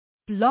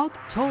Blog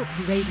Talk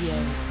Radio.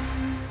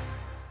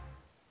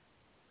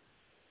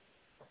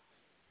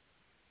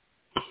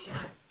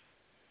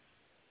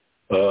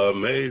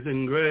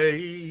 Amazing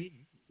grace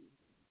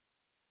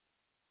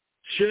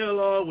shall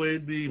always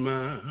be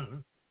my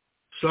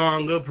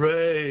song of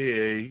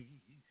praise.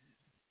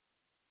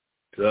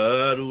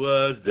 God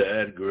was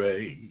that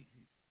great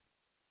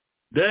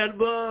that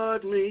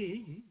bought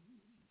me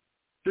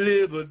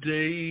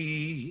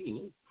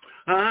liberty.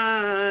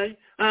 I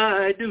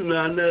do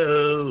not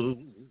know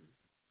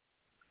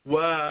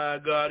why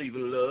God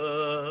even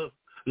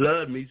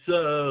loved me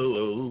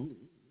so,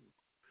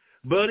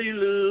 but He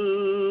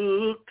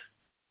looked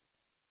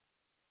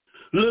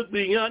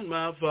beyond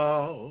my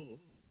fault.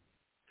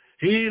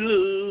 He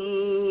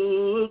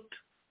looked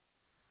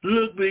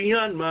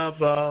beyond my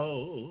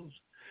faults.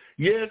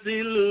 Yes,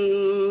 He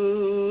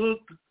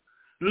looked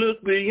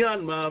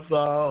beyond my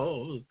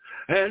faults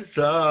and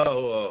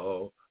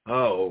saw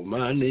all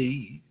my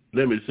needs.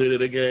 Let me say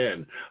it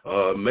again.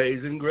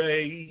 Amazing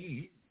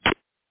grace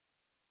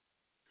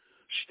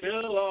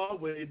shall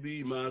always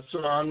be my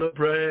song of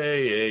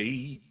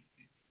praise.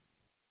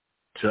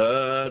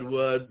 God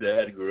was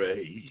that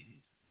grace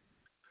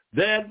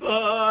that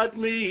bought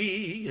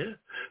me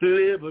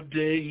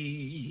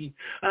liberty.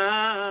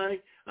 I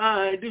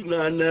do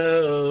not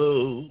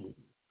know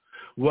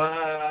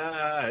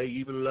why He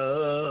even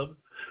loved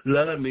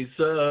me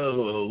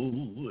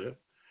so,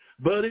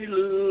 but He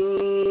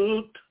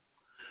looked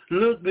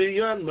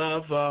beyond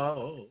my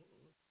fault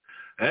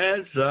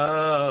and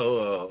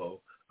saw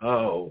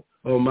all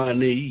my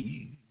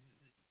needs.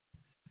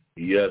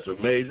 Yes,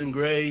 amazing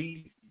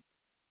grace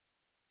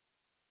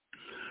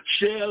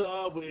shall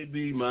always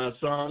be my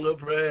song of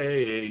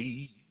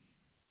praise.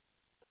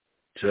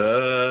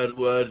 God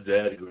was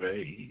that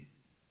grace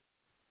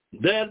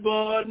that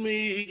bought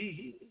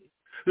me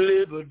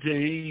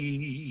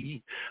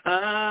liberty.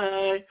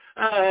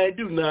 I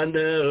do not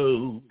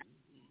know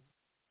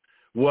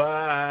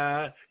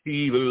why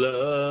He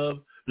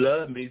loved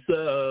me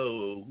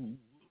so,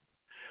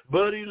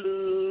 but He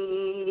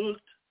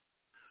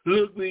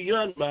looked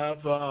beyond my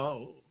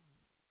fault.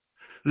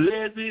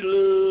 Let He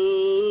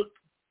look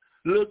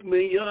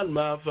beyond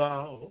my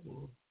fault.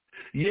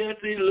 Yes,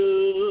 He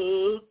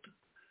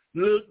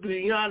looked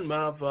beyond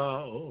my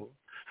fault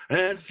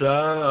and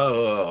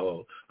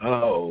saw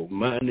all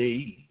my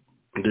needs.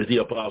 This is the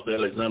Apostle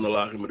Alexander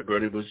Lockham of the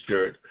Burning Bush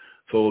Church,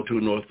 402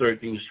 North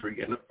 13th Street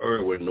in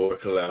Irwin,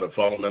 North Carolina.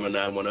 Phone number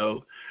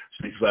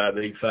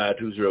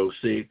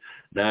 910-658-5206,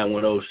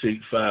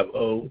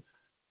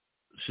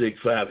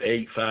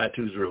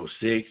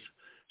 910-650-658-5206.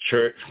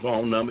 Church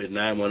phone number is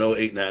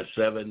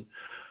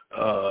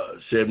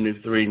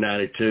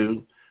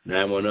 910-897-7392,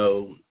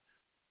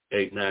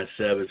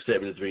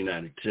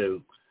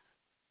 910-897-7392.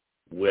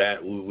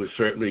 We're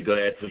certainly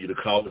glad for you to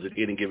call us at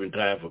any given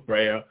time for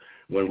prayer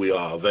when we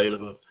are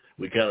available.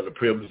 We count the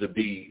privilege to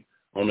be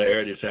on the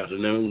air this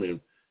afternoon, and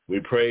we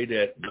pray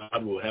that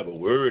God will have a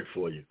word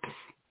for you.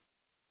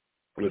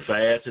 We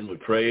fasted and we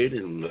prayed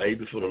and laid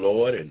before the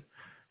Lord and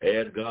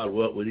asked God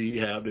what would He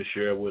have to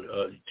share with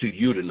to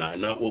you tonight,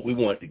 not what we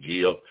want to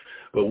give,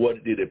 but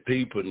what did the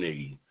people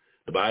need.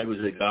 The Bible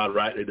says God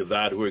rightly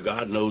divided the word.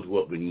 God knows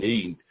what we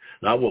need,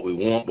 not what we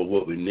want, but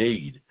what we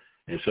need.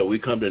 And so we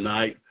come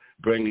tonight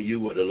bringing you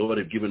what the Lord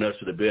has given us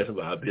to the best of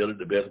our ability,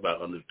 the best of our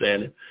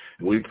understanding.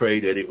 And we pray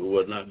that it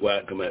will not go out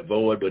and come out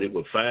void, but it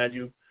will find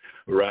you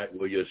right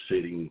where you're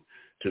sitting.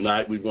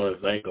 Tonight we want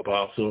to thank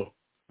Apostle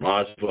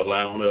Margie for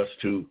allowing us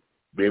to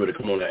be able to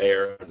come on the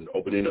air and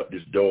opening up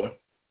this door.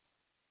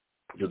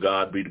 To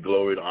God be the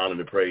glory, the honor, and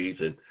the praise.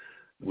 And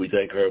we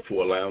thank her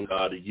for allowing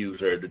God to use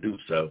her to do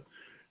so.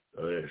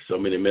 There's so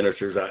many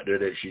ministers out there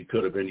that she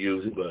could have been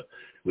using, but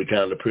we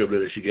count the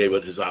privilege that she gave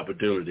us this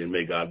opportunity, and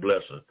may God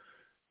bless her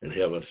and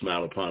heaven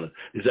smile upon her.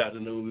 This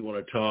afternoon we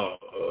want to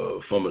talk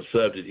from a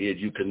subject is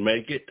you can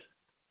make it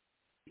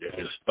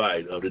in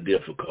spite of the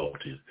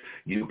difficulties.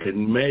 You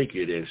can make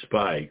it in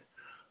spite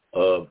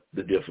of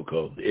the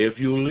difficulties. If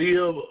you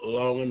live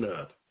long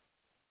enough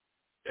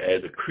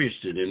as a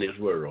Christian in this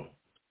world,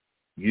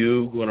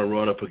 you're going to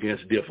run up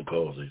against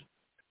difficulties.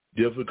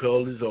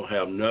 Difficulties don't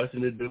have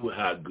nothing to do with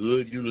how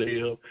good you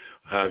live,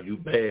 how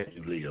bad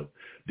you live.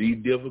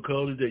 These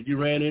difficulties that you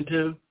ran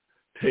into,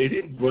 they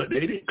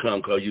didn't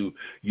come because you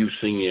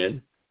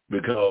sinned,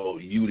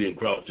 because you didn't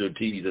cross your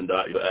T's and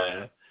dot your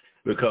I's,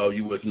 because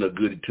you wasn't a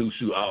goody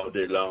two-shoe all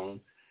day long.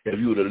 If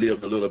you would have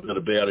lived a little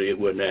bit better, it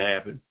wouldn't have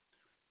happened.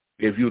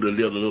 If you would have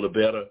lived a little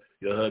better,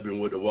 your husband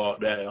would have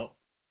walked out.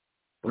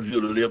 If you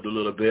would have lived a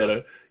little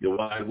better, your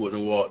wife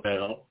wouldn't have walked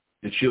out.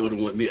 The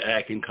children wouldn't be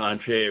acting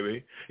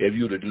contrary if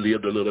you'd have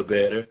lived a little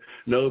better.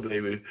 No,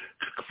 baby,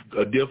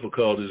 a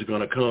difficulty is going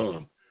to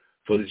come.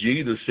 For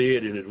Jesus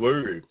said in His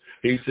word,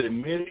 He said,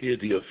 many is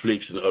the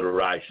affliction of the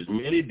righteous,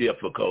 many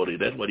difficulties.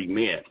 That's what He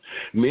meant.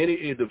 Many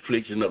is the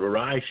affliction of the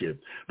righteous,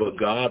 but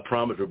God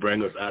promised to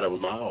bring us out of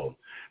them all.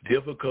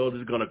 Difficulty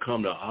is going to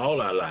come to all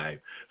our life,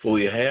 for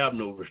we have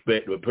no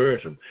respect of a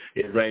person.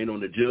 It rains on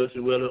the just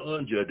as well as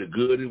unjust, the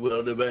good as well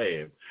as the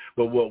bad.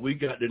 But what we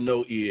got to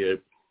know is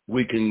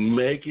we can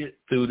make it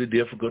through the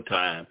difficult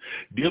time.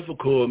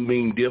 Difficult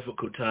means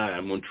difficult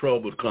time when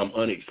troubles come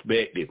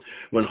unexpected,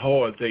 when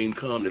hard things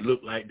come that look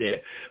like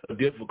that.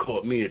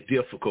 Difficult means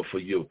difficult for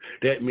you.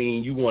 That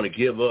means you want to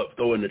give up,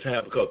 throw in the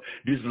towel because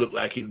this look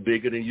like it's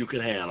bigger than you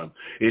can handle.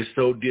 It's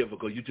so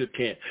difficult. You just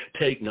can't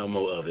take no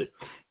more of it.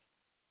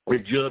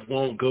 It just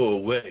won't go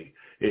away.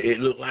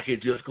 It looked like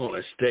it's just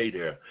going to stay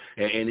there,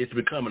 and it's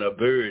becoming a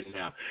burden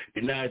now.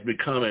 And now it's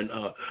becoming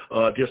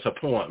a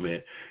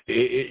disappointment.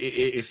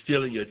 It's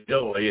stealing your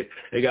joy.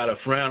 It got a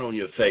frown on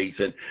your face,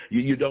 and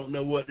you don't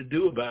know what to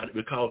do about it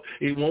because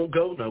it won't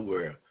go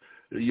nowhere.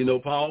 You know,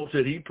 Paul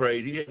said he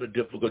prayed. He had a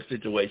difficult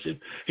situation.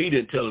 He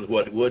didn't tell us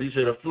what it was. He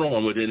said a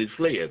thorn within his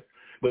flesh.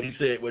 But he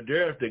said, well,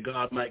 there's that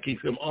God might keep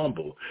him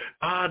humble.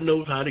 God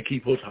knows how to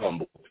keep us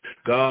humble.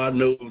 God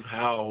knows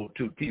how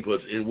to keep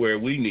us in where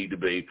we need to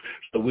be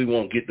so we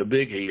won't get the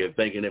big head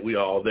thinking that we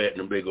all that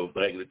and a big old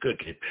thing to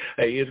cook it.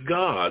 Hey, it's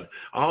God.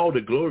 All the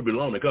glory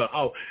belongs to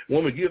God.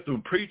 When we get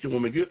through preaching,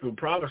 when we get through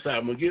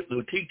prophesying, when we get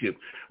through teaching,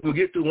 when we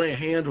get through laying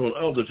hands on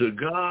others, to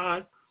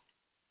God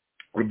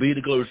will be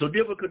the glory. So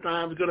difficult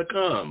times are going to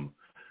come.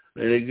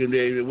 Whether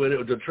it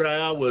was a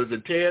trial, whether it was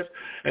a test,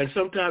 and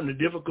sometimes the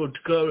difficulty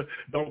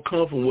don't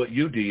come from what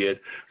you did.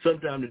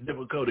 Sometimes the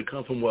difficulty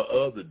comes from what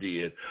others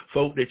did,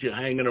 folk that you're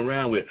hanging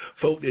around with,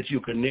 folk that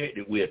you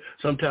connected with.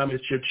 Sometimes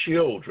it's your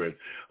children.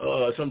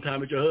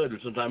 Sometimes it's your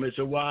husband. Sometimes it's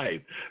your wife.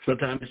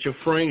 Sometimes it's your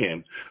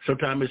friend.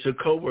 Sometimes it's your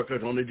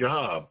coworkers on the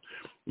job.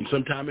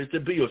 Sometimes it's the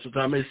bill.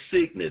 Sometimes it's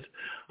sickness.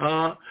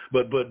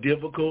 But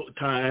difficult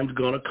times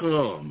going to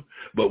come.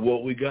 But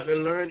what we got to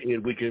learn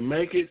is we can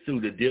make it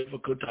through the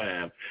difficult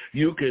time.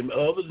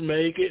 Others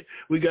make it.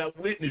 We got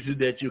witnesses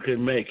that you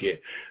can make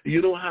it. You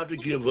don't have to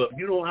give up.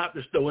 You don't have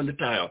to throw in the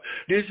towel.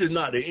 This is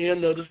not the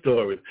end of the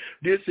story.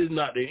 This is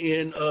not the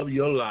end of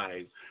your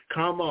life.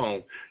 Come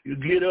on. You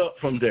get up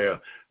from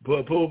there.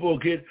 Let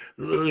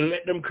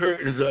them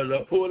curtains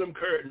up. Pull them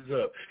curtains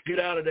up. Get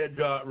out of that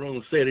dark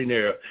room sitting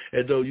there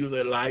as though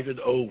that life is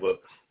over.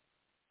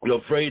 You're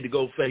afraid to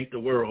go face the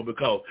world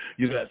because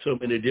you got so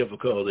many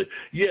difficulties.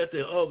 Yes,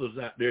 there are others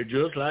out there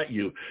just like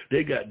you.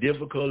 They got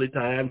difficulty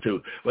time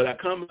too. But I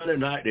come in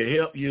tonight to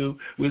help you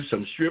with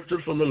some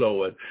scriptures from the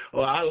Lord.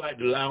 I like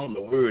to rely on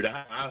the Word.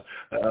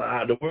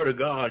 The Word of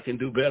God can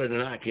do better than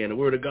I can. The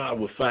Word of God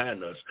will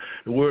find us.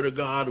 The Word of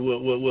God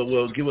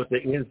will give us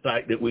the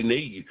insight that we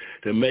need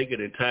to make it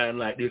in time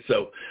like this.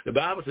 So the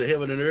Bible says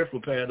heaven and earth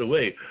will pass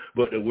away,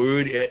 but the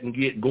Word hasn't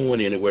get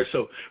going anywhere.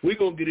 So we're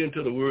going to get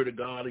into the Word of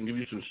God and give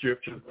you some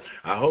scripture.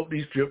 I hope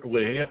these scriptures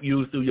will help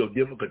you through your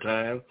difficult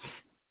time.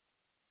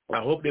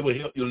 I hope they will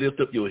help you lift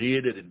up your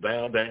head as it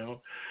bow down.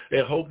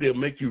 I hope they'll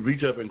make you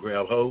reach up and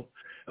grab hope.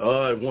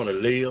 I want to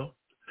live.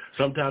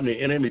 Sometimes the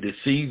enemy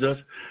deceives us,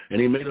 and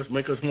he make us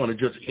want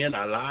to just end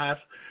our lives.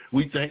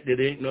 We think that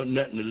there ain't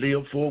nothing to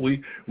live for.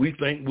 We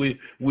think we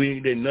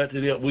ain't there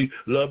nothing else. We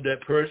love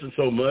that person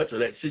so much, or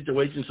that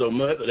situation so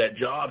much, or that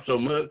job so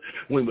much.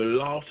 When we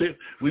lost it,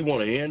 we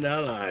want to end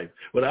our life.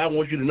 But I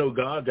want you to know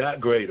God got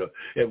greater.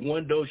 If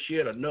one door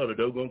shut, another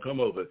door going to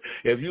come over.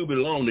 If you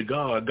belong to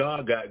God,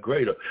 God got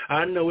greater.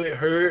 I know it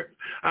hurt.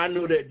 I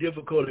know that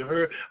difficulty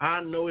hurt.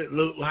 I know it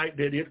looked like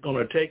that it's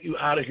going to take you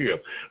out of here.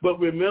 But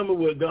remember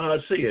what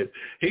God said.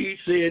 He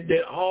said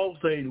that all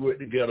things work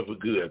together for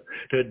good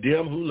to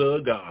them who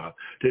love God,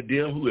 to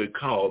them who are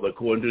called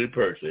according to the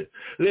person.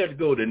 Let's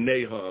go to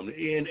Nahum,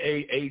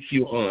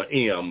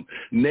 Nahum.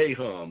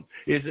 Nahum.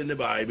 It's in the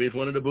Bible. It's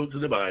one of the books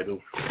of the Bible.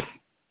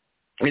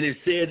 And it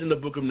says in the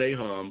book of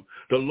Nahum,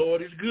 the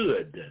Lord is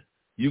good.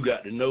 You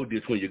got to know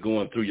this when you're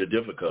going through your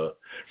difficult.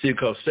 See,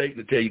 because Satan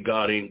will tell you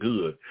God ain't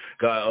good.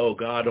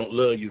 God don't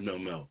love you no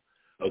more.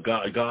 Or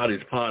God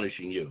is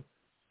punishing you.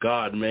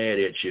 God mad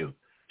at you.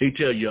 He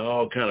tell you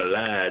all kind of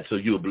lies so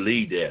you'll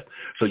believe that.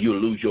 So you'll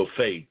lose your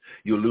faith.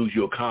 You'll lose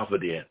your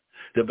confidence.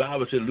 The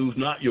Bible said, lose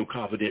not your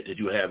confidence that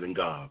you have in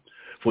God,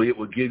 for it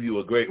will give you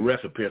a great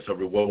recompense of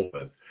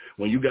reward.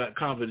 When you got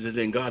confidence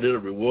in God, it'll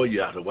reward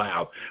you out a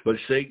while. But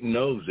Satan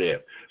knows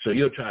that. So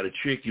he'll try to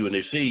trick you and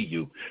deceive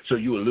you. So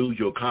you will lose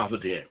your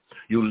confidence.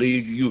 You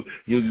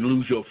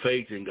lose your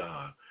faith in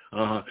God.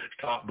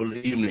 Stop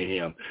believing in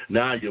him.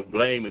 Now you're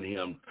blaming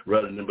him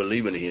rather than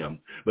believing in him.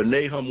 But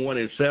Nahum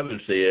 1:7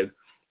 said,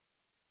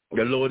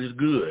 the Lord is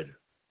good,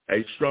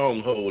 a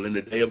stronghold in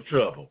the day of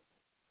trouble.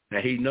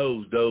 And he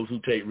knows those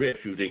who take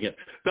refuge in him.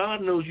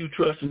 God knows you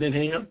trusting in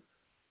him.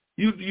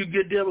 You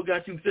get devil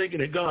got you thinking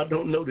that God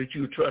don't know that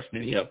you're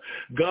trusting in him.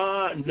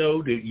 God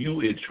knows that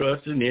you is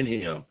trusting in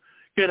him.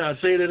 Can I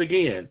say that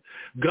again?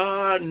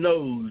 God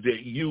knows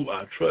that you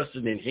are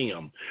trusting in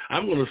him.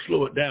 I'm going to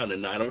slow it down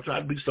tonight. I'm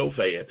trying to be so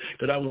fast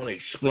that I want to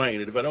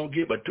explain it. If I don't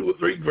get but 2 or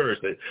 3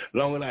 verses,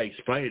 long as I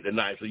explain it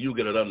tonight so you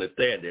get an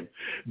understanding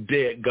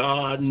that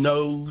God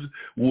knows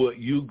what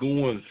you're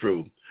going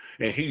through.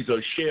 And he's a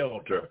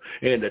shelter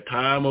in the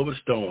time of a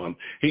storm.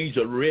 He's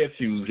a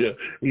refuge.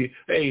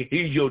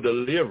 He's your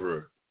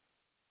deliverer.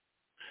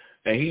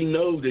 And he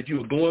knows that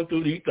you're going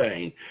through these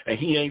things, and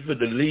he ain't fit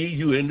to leave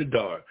you in the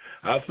dark.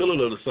 I feel a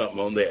little something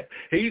on that.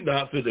 He's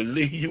not fit to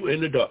leave you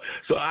in the dark.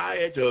 So I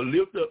had to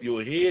lift up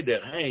your head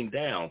that hang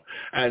down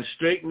and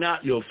straighten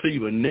out your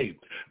feeble neck.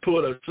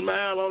 Put a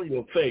smile on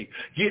your face.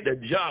 Get the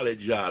jolly.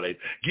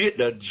 Get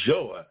the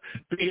joy.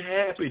 Be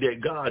happy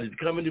that God is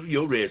coming to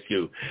your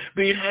rescue.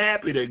 Be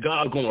happy that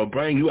God's going to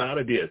bring you out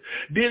of this.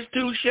 This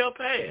too shall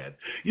pass.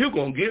 You're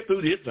going to get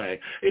through this thing.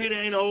 It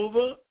ain't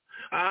over.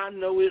 I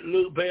know it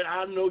looks bad.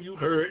 I know you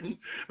hurting,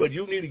 but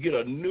you need to get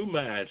a new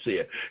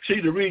mindset. See,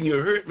 the reason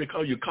you're hurting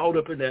because you're caught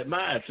up in that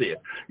mindset.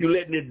 You're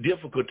letting this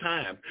difficult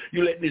time,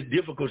 you're letting this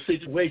difficult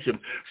situation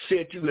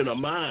set you in a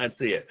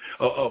mindset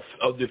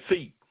of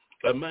defeat,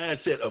 a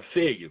mindset of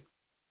failure.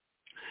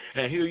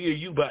 And here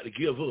you about to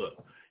give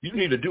up. You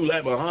need to do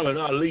like Muhammad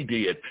Ali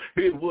did.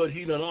 Here it was,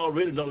 he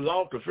already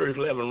lost the first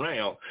 11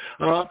 rounds.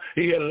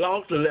 He had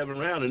lost the 11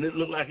 round, and it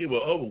looked like it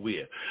was over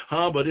with.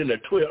 But in the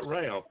 12th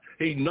round,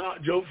 he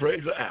knocked Joe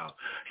Frazier out.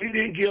 He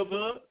didn't give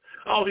up.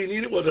 All he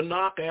needed was a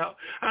knockout.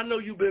 I know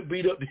you've been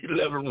beat up the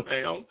 11th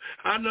round.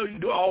 I know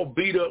you all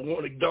beat up,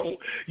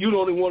 you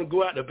don't even want to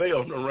go out the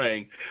bell in the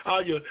ring.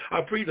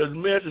 I preached a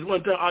message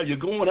one time, are you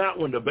going out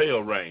when the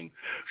bell rang?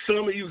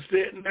 Some of you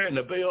sitting there and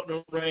the bell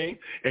don't ring,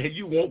 and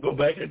you won't go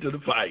back into the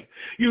fight.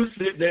 You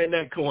sitting there in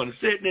that corner.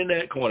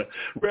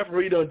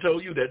 Referee done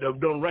told you that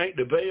don't ring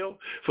the bell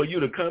for you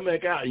to come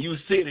back out, and you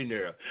sitting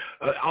there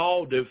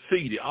all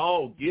defeated,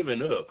 all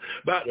giving up,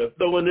 about to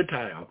throw in the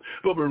towel.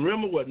 But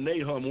remember what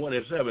Nahum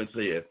 1:7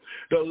 said,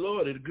 the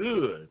Lord is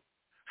good,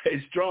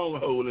 a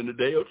stronghold in the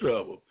day of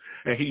trouble,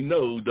 and he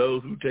knows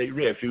those who take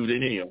refuge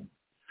in him.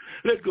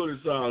 Let's go to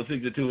Psalm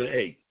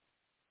 62:8.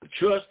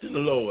 Trust in the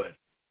Lord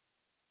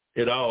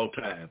at all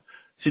times.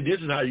 See, this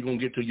is how you're going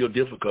to get to your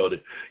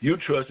difficulty. You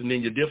trusting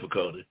in your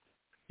difficulty.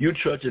 You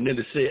trusting in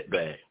the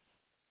setback.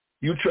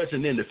 You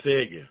trusting in the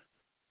failure,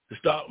 the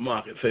stock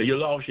market failure. You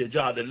lost your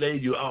job that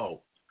laid you off.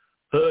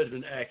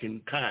 Husband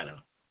acting kinder.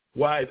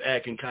 Wife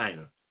acting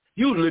kinder.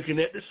 You're looking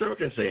at the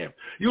circumstance.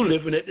 You're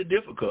looking at the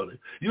difficulty.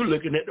 You're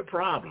looking at the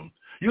problem.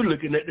 You're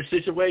looking at the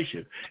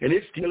situation, and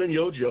it's stealing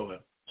your joy.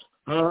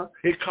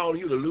 It's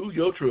calling you to lose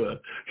your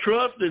trust.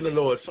 Trust in the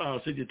Lord,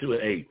 Psalm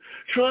 62:8.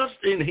 Trust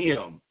in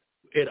him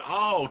at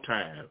all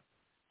times,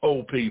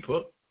 old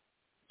people.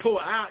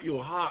 Pour out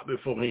your heart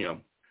before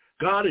him.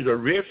 God is a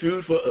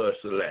refuge for us,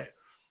 select.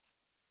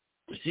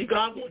 See,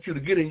 God wants you to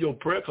get in your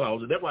prayer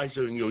closet. That's why he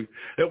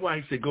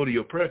said go to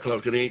your prayer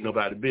closet, because there ain't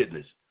nobody's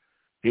business.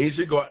 He ain't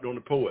should go out on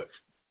the porch.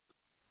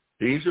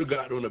 He ain't should go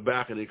out on the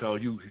balcony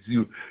because you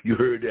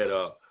heard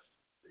that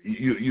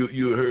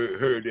you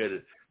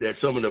heard that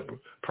some of the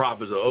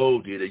prophets of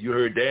old did it. You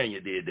heard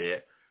Daniel did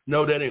that.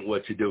 No, that ain't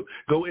what you do.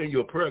 Go in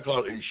your prayer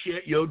closet and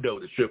shut your door,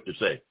 the scripture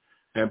say,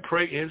 and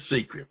pray in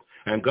secret,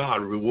 and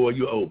God will reward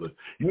you over.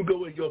 You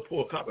go in your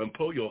poor cup and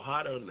pour your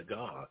heart under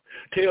God.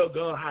 Tell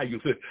God how you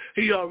feel.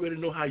 He already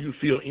know how you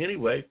feel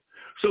anyway,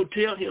 so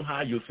tell him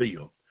how you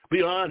feel.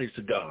 Be honest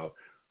to God.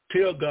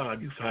 Tell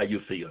God how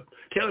you feel.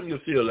 Tell him you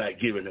feel like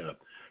giving up.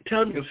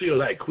 Tell him you feel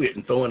like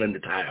quitting, throwing in the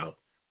towel.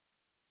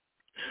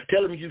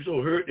 Tell him you're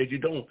so hurt that you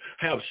don't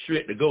have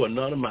strength to go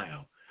another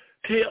mile.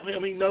 Tell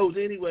him he knows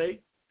anyway.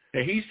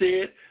 And he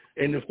said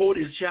in the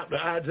 40th chapter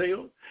of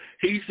Isaiah,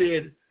 he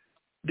said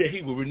that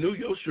he will renew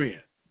your strength.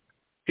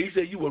 He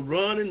said you will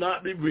run and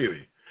not be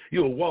weary.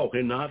 You will walk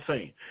and not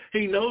faint.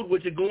 He knows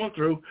what you're going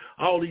through.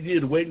 All he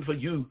did is waiting for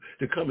you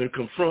to come and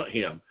confront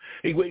him.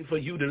 He's waiting for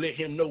you to let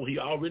him know he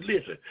already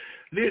listen.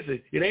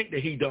 Listen, it ain't that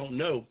he don't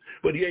know,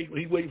 but he's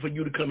waiting for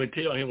you to come and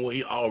tell him what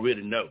he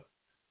already know.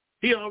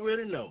 He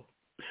already know.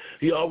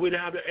 He already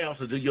have the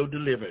answer to your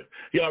deliverance.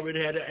 He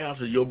already had the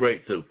answer to your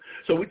breakthrough.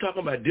 So we're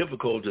talking about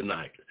difficult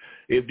tonight.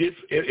 If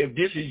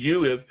this is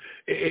you,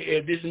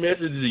 if this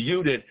message is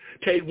you, then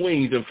take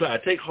wings and fly.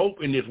 Take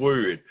hope in this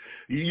word.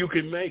 You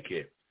can make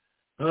it.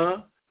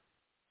 So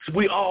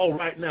we all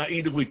right now,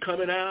 either we're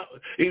coming out,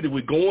 either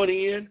we're going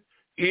in,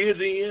 is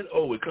in,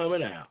 or we're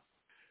coming out.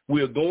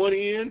 We're going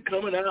in,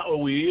 coming out,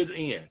 or we is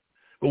in.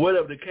 But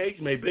whatever the case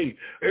may be,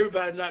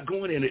 everybody's not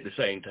going in at the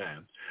same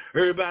time.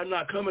 Everybody's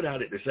not coming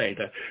out at the same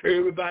time.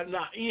 Everybody's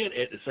not in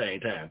at the same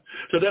time.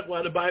 So that's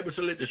why the Bible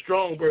said, let the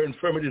strong bear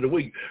infirmity of the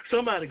weak.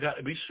 Somebody got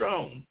to be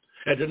strong.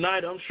 And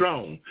tonight I'm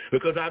strong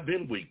because I've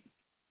been weak.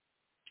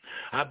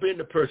 I've been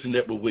the person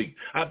that was weak.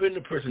 I've been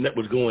the person that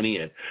was going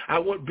in.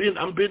 I've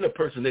been the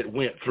person that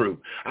went through.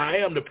 I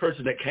am the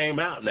person that came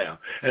out now,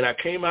 and I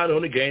came out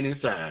on the gaining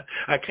side.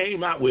 I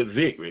came out with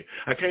victory.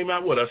 I came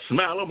out with a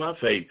smile on my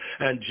face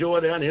and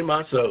joy down in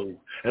my soul.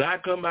 And I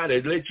come out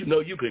and let you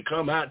know you can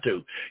come out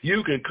too.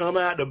 You can come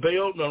out the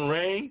bell and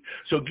rain.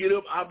 So get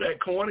up out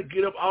that corner,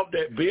 get up off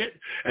that bed,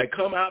 and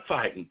come out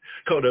fighting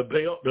because the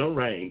bell done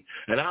rain.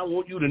 And I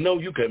want you to know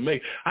you can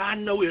make. I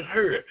know it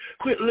hurt.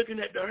 Quit looking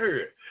at the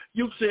hurt.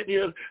 You sitting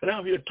here and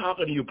I'm here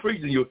talking to you,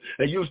 preaching you,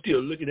 and you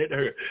still looking at the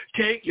hurt.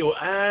 Take your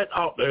eyes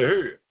off the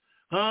hurt,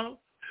 huh?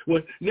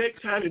 Well,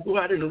 next time you go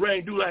out in the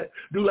rain, do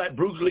like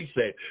Bruce Lee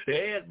said.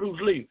 They asked Bruce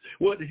Lee,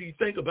 what did he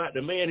think about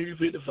the man who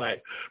fit to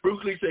fight?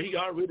 Bruce Lee said he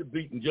already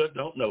beaten, just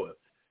don't know it.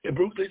 And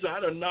Bruce Lee said, I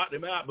done knocked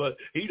him out, but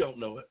he don't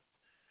know it.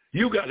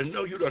 You got to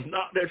know you done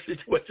knocked that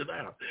situation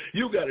out.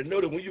 You got to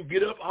know that when you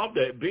get up off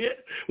that bed,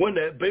 when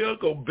that bell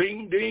go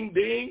bing, ding,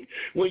 ding,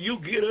 when you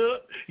get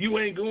up, you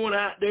ain't going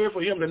out there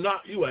for him to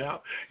knock you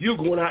out. You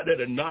going out there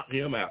to knock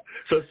him out.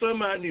 So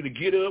somebody need to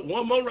get up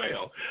one more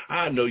round.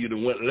 I know you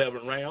done went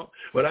 11th round,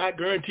 but I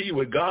guarantee you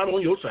with God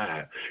on your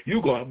side,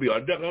 we're going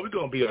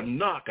to be a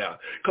knockout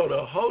because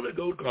the Holy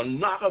Ghost going to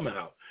knock them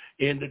out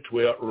in the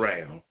 12th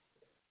round.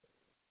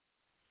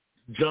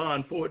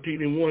 John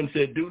 14:1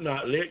 said, do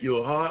not let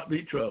your heart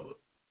be troubled.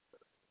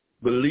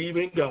 Believe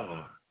in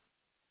God.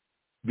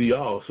 Be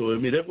also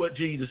in me. That's what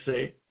Jesus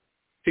said.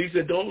 He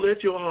said, don't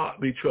let your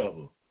heart be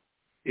troubled.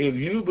 If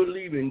you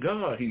believe in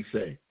God, he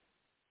said,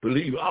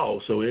 believe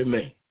also in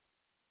me.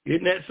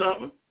 Isn't that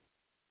something?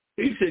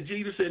 He said,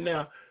 Jesus said,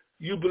 now,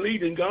 you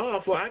believe in God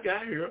before I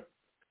got here.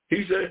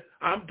 He said,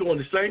 I'm doing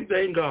the same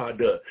thing God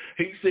does.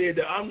 He said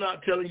that I'm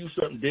not telling you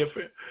something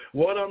different.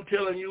 What I'm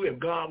telling you, if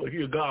God were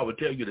here, God would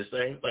tell you the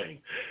same thing.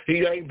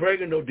 He ain't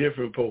bringing no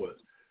different reports.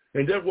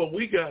 And that's what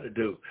we got to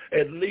do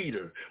as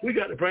leaders. We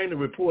got to bring the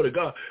report of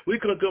God. We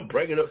couldn't come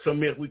bringing up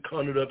some mess we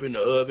conjured up in the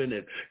oven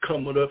and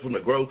coming up from the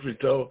grocery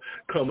store,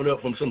 coming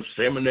up from some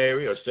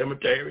seminary or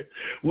cemetery.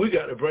 We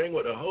got to bring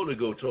what the Holy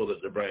Ghost told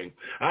us to bring.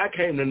 I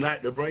came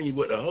tonight to bring you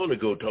what the Holy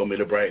Ghost told me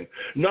to bring,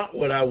 not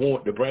what I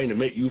want to bring to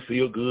make you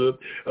feel good,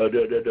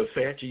 the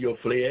fat of your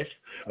flesh,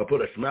 or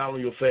put a smile on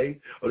your face,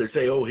 or to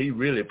say, oh, he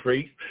really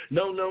preached.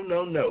 No, no,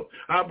 no, no.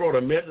 I brought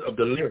a message of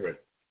deliverance.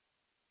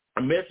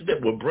 A message that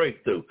will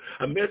break through,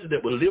 a message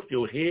that will lift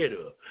your head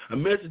up, a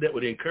message that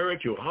would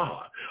encourage your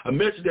heart, a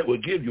message that will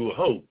give you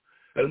hope,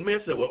 a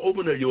message that will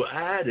open up your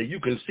eye that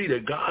you can see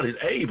that God is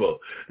able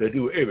to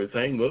do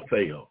everything but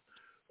fail.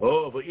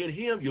 Oh, but in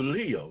him you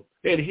live.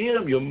 In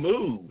him you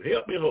move.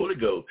 Help me, Holy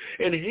Ghost.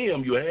 In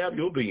him you have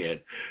your being.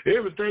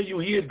 Everything you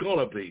is going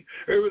to be,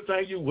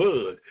 everything you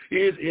was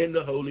is in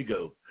the Holy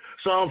Ghost.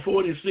 Psalm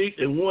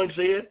 46:1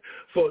 said,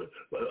 "For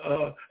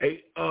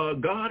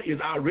God is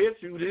our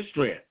refuge and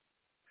strength,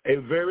 a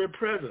very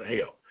present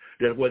help."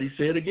 That's what he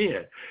said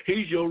again.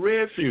 He's your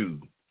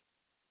refuge.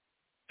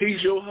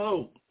 He's your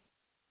hope.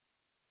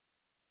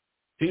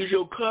 He's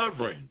your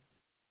covering.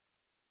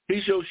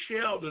 He's your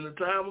shelter in the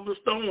time of the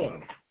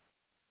storm.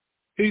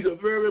 He's a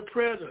very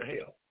present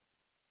help.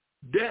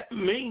 That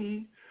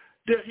means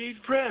that he's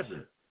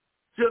present.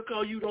 Just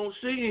because you don't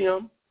see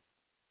him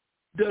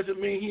doesn't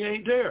mean he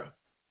ain't there.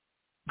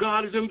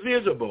 God is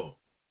invisible.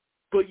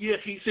 But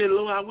yet he said,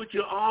 Lord, I'm with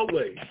you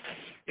always,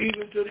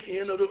 even to the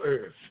end of the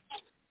earth.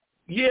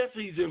 Yes,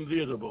 he's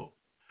invisible.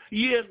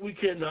 Yes, we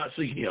cannot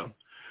see him,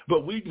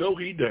 but we know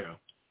he's there.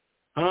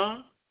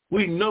 Huh?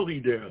 We know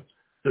he's there.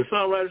 The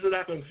songwriter said,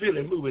 I can feel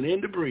him moving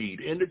in the breeze,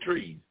 in the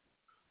trees.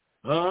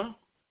 Huh?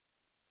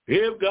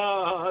 If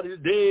God is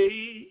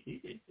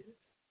dead,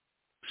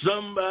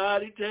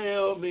 somebody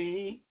tell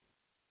me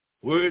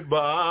where's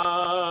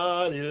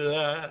body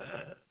lie.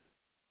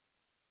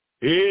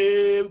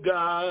 If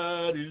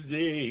God is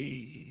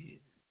dead,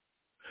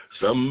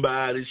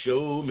 somebody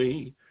show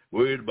me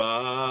where his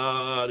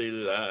body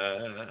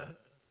lie.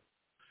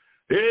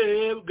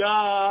 If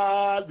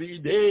God be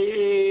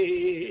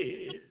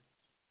dead,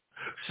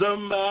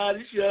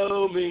 somebody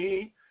show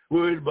me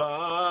where his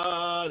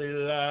body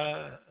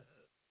lie.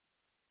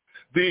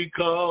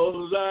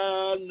 Because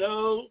I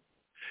know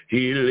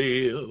he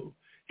live,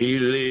 he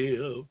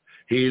live,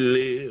 he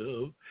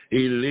live,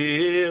 he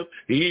live,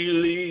 he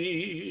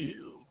live.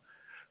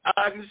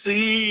 I can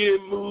see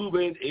him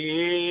moving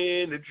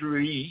in the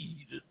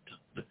trees.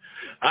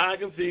 I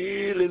can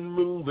feel him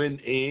moving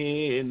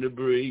in the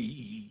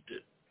breeze.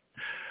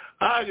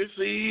 I can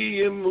see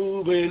him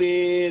moving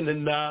in the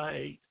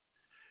night,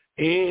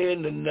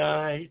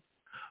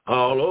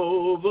 all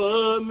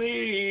over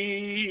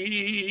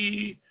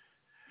me.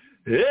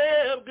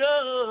 If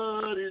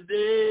God is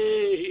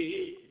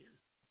dead,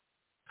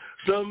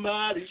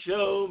 somebody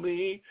show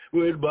me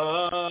where his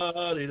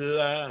body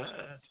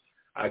lies.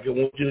 I can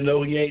want you to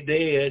know he ain't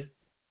dead.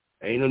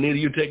 Ain't no need of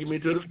you taking me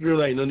to the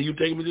funeral. Ain't no need of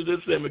you taking me to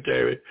the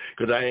cemetery,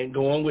 because I ain't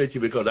going with you,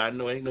 because I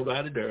know ain't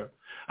nobody there.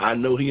 I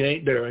know he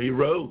ain't there. He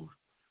rose.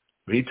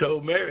 He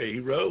told Mary he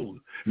rose.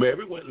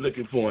 Mary went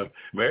looking for him.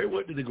 Mary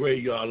went to the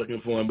graveyard looking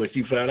for him, but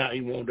she found out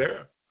he wasn't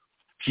there.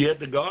 She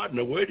asked the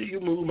gardener, where do you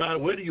move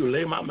where do you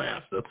lay my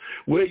master?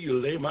 Where do you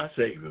lay my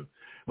Savior?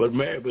 But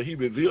he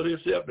revealed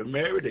himself to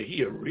Mary that he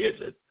had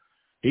risen.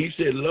 He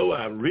said, lo,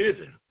 I've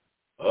risen.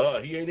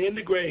 He ain't in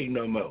the grave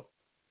no more.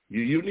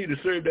 You need to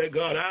serve that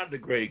God out of the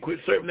grave. Quit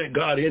serving that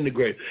God in the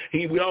grave.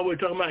 We always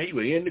talking about he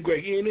was in the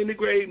grave. He ain't in the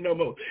grave no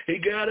more. He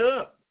got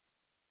up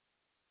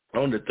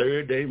on the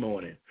third day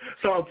morning.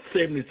 Psalm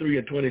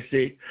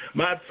 73:26,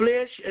 my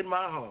flesh and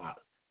my heart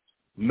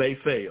may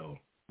fail,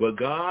 but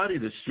God is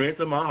the strength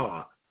of my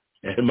heart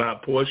and my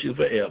portion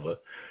forever.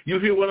 You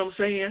hear what I'm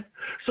saying?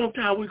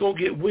 Sometimes we're going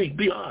to get weak.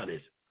 Be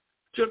honest.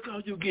 Just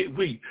because you get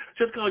weak,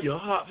 just because your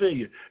heart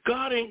fails,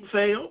 God ain't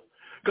failed.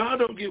 God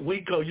don't get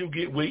weak because you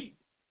get weak.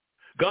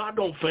 God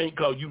don't faint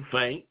because you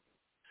faint.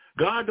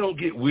 God don't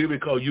get weary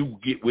because you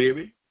get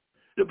weary.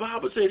 The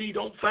Bible said he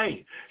don't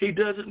faint. He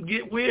doesn't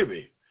get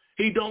weary.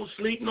 He don't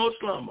sleep nor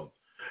slumber.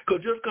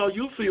 Because just because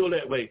you feel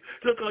that way,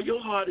 just because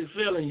your heart is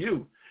failing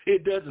you,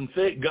 it doesn't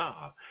affect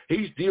God.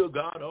 He's still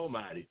God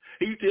Almighty.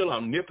 He's still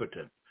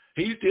omnipotent.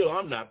 He's still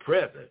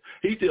omnipresent.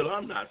 He's still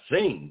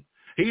omniseen.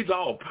 He's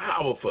all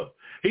powerful.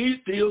 He's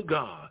still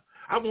God.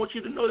 I want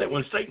you to know that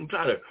when Satan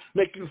try to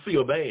make you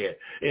feel bad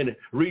and the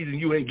reason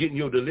you ain't getting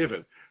your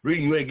deliverance,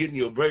 reason you ain't getting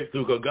your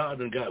breakthrough because God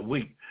done got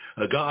weak,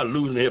 or God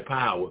losing his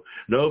power.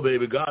 No,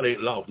 baby, God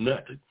ain't lost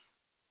nothing.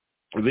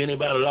 If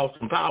anybody lost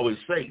some power, it's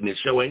Satan. It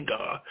sure ain't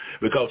God,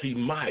 because he's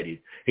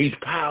mighty. He's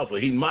powerful.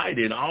 He's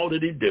mighty in all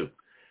that he do.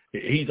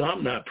 He's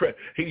omnipresent.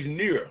 He's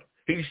near.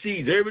 He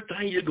sees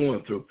everything you're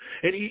going through.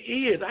 And he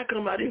is. I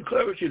come out and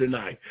encourage you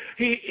tonight.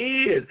 He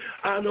is.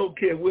 I don't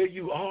care where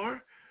you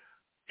are.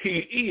 He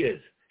is.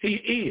 He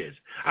is.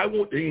 I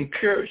want to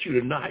encourage you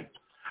tonight.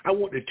 I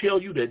want to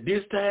tell you that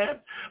this time,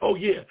 oh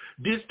yeah,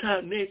 this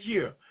time next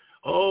year,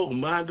 oh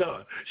my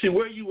God. See,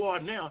 where you are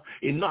now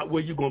is not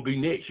where you're going to be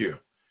next year.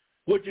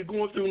 What you're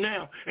going through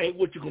now ain't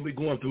what you're going to be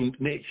going through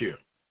next year.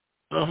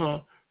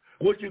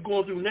 What you're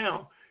going through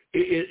now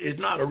is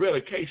not a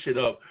relocation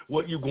of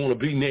what you're going to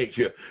be next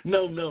year.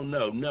 No.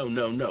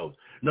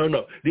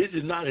 This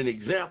is not an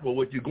example of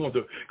what you're going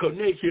through. Because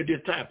next year,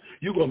 this time,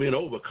 you're going to be an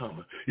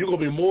overcomer. You're going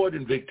to be more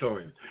than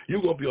victorious.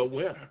 You're going to be a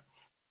winner.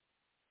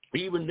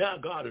 Even now,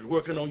 God is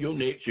working on your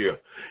next year.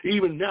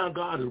 Even now,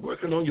 God is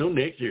working on your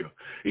next year.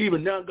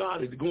 Even now,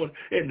 God is going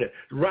in the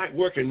right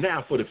working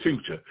now for the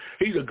future.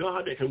 He's a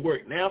God that can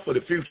work now for the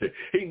future.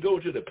 He can go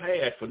to the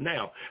past for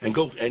now and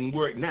go and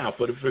work now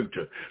for the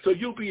future. So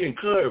you'll be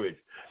encouraged.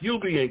 You'll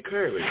be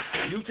encouraged.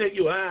 You take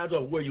your eyes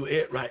off where you're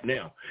at right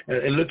now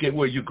and look at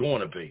where you're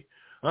going to be.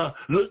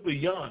 Look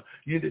beyond.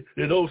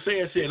 The old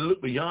saying said,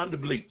 look beyond the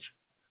bleach.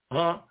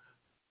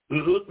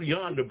 Look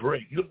beyond the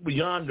break. Look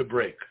beyond the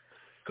break.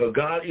 Because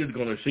God is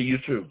going to see you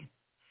through.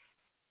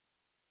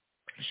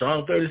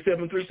 Psalm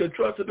 37:3 says,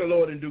 trust in the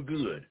Lord and do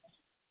good.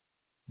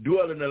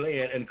 Dwell in the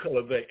land and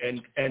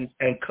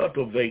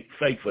cultivate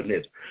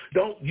faithfulness.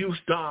 Don't you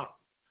stop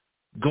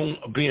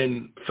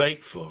being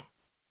faithful.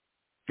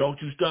 Don't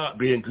you stop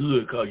being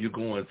good because you're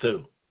going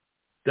through.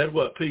 That's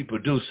what people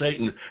do.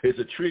 Satan, it's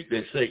a trick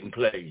that Satan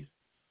plays.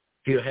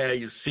 He'll have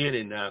you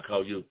sinning now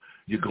because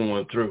you're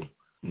going through.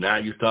 Now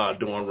you start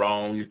doing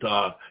wrong. You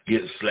start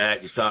getting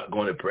slack. You start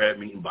going to prayer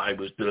meeting,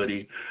 Bible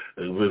study,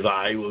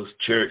 revivals,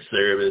 church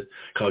service,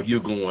 because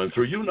you're going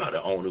through. You're not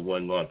the only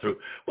one going through.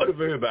 What if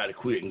everybody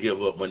quit and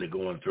give up when they're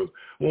going through?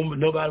 Well,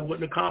 nobody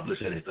wouldn't accomplish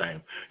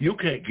anything. You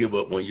can't give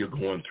up when you're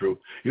going through.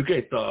 You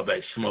can't start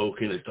back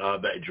smoking and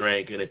start back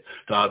drinking and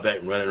start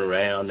back running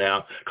around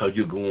now because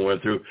you're going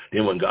through.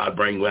 Then when God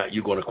brings you out,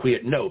 you're going to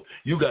quit. No,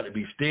 you got to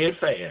be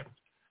steadfast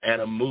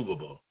and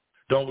immovable.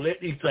 Don't let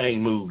these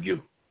things move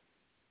you.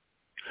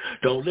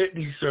 Don't let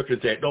these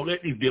circumstances, don't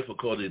let these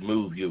difficulties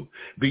move you.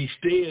 Be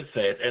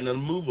steadfast and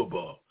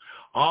immovable,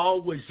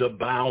 always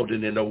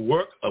abounding in the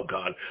work of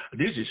God.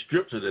 This is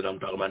scripture that I'm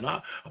talking about,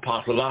 not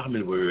Apostle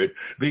Lockman's word.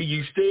 Be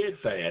ye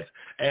steadfast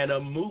and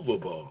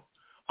immovable,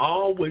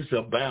 always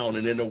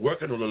abounding in the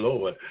working of the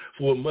Lord.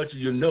 For as much as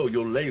you know,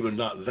 your labor is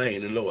not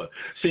vain in the Lord.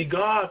 See,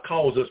 God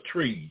calls us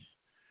trees.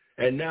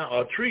 And now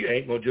a tree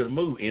ain't going to just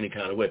move any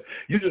kind of way.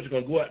 You're just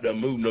going to go out there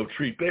and move no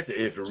tree, especially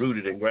if it's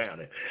rooted and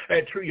grounded.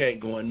 That tree ain't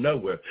going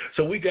nowhere.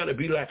 So we got to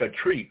be like a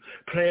tree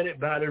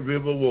planted by the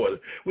river of water.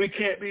 We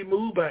can't be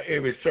moved by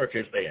every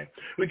circumstance.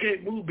 We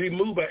can't be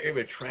moved by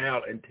every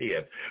trial and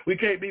test. We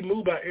can't be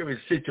moved by every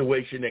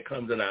situation that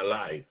comes in our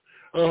life.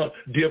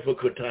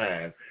 Difficult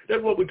times.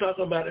 That's what we're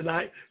talking about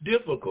tonight.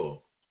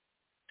 Difficulty.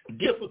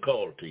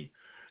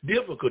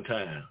 Difficult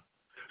time.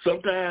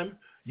 Sometimes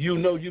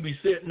you be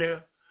sitting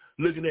there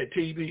looking at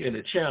TV and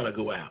the channel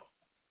go out.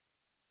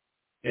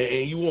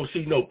 And you won't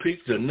see no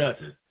picture,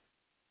 nothing.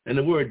 And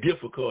the word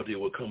difficulty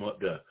will come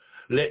up there.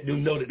 Let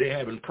them know that they're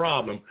having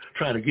problems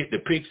trying to get the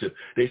picture.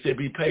 They said,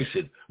 be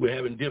patient. We're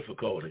having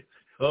difficulty.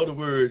 In other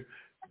words,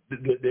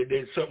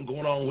 there's something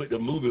going on with the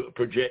movie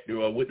projector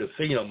or with the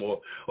film or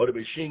the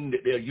machine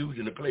that they're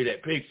using to play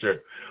that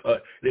picture.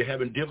 They're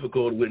having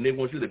difficulty with it, and they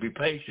want you to be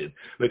patient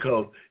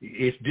because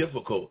it's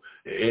difficult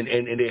and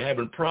they're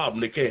having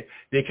problems.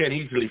 They can't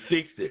easily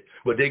fix it,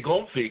 but they're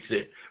going to fix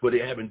it, but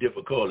they're having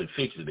difficulty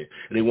fixing it,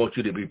 and they want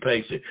you to be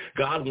patient.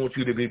 God wants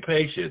you to be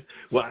patient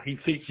while he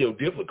fixes your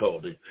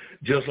difficulty,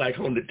 just like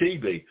on the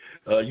TV.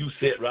 You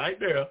sit right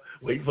there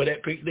waiting for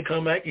that picture to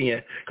come back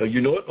in because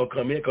you know it's going to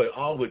come in because it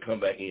always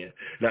come back in.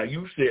 Now,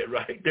 you sit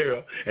right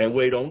there and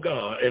wait on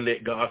God and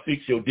let God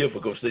fix your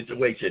difficult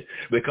situation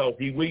because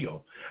he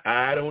will.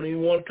 I don't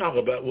even want to talk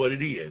about what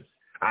it is.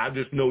 I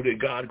just know that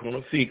God's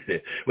going to fix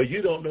it. But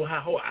you don't know how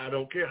hard. I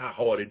don't care how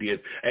hard it is.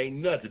 Ain't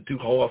nothing too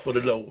hard for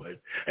the Lord.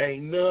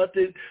 Ain't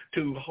nothing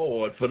too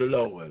hard for the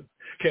Lord.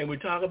 Can we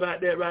talk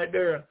about that right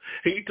there?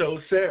 He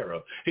told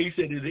Sarah, he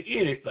said, is there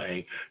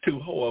anything too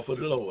hard for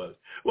the Lord?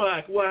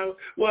 Why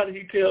did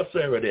he tell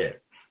Sarah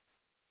that?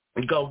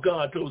 Because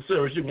God told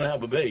Sarah she's going to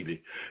have a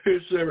baby. Here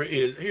Sarah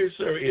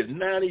is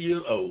 90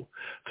 years old,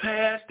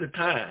 past the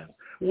time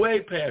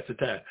way past the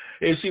time.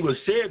 If she was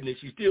 70,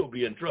 she'd still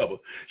be in trouble.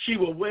 She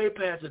was way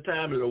past the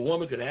time that a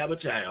woman could have a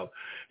child.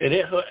 And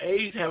at her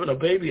age, having a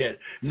baby at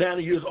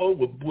 90 years old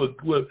would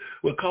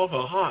cause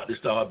her heart to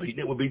start beating.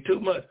 It would be too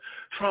much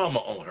trauma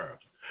on her.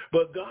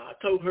 But God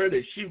told her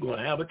that she was going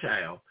to have a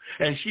child.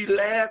 And she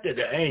laughed at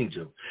the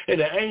angel. And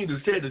the angel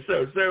said to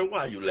Sarah, Sarah,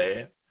 why you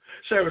laugh?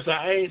 Sarah said,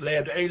 I ain't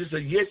laughed. The angel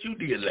said, yes, you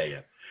did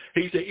laugh.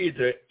 He said, is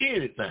there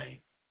anything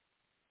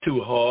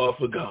too hard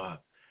for God?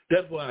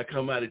 That's why I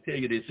come out to tell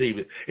you this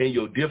evening, in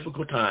your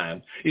difficult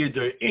time, is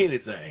there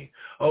anything?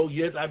 Oh,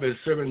 yes, I've been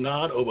serving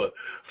God over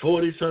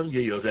 40-some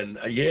years. And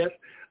yes,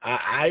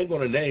 I ain't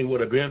going to name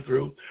what I've been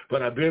through,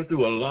 but I've been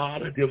through a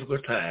lot of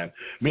difficult times.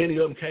 Many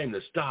of them came to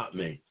stop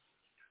me.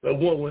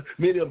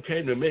 Many of them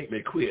came to make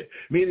me quit.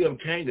 Many of them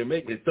came to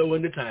make me throw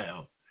in the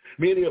towel.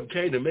 Many of them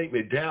came to make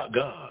me doubt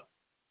God.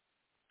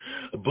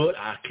 But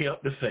I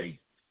kept the faith.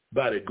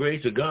 By the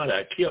grace of God,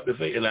 I kept the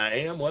faith, and I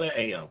am what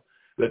I am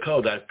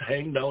because I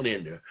hanged on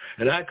in there.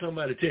 And I come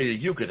out to tell you,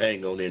 you can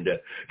hang on in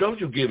there.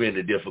 Don't you give in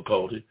to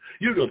difficulty.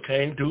 You done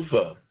came too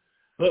far.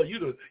 Well,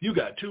 you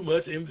got too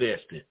much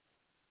invested.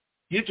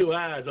 Get your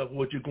eyes off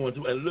what you're going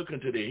through and look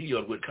into the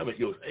hills which come at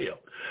your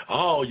help.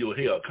 All your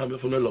help coming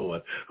from the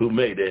Lord who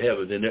made the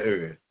heavens and the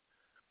earth.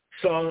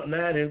 Psalm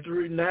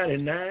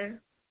 99,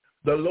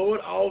 the Lord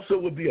also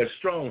will be a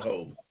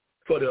stronghold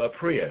for the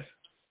oppressed,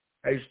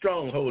 a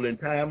stronghold in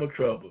time of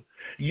trouble.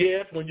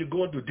 Yes, when you're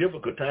going through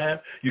difficult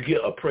times, you get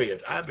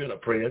oppressed. I've been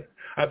oppressed.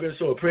 I've been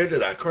so oppressed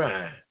that I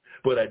cried,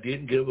 but I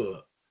didn't give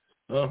up.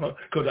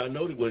 Because I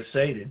know it was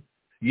Satan.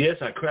 Yes,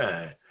 I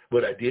cried,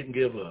 but I didn't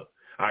give up.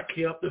 I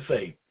kept the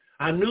faith.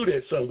 I knew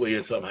that some way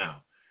and somehow.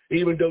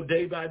 Even though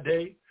day by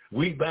day,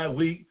 week by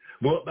week,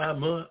 month by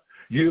month,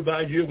 year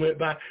by year went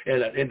by,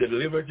 and the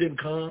deliverance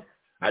didn't come,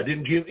 I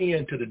didn't give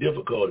in to the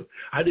difficulty.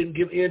 I didn't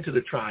give in to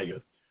the trial.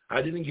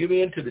 I didn't give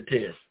in to the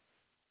test.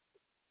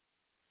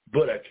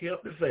 But I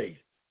kept the faith.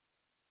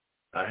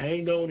 I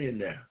hanged on in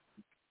there.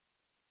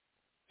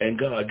 And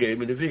God gave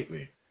me the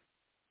victory.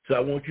 So I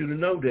want you to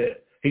know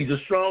that he's a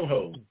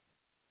stronghold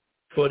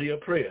for the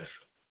oppressed.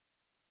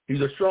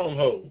 He's a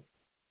stronghold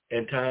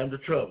in times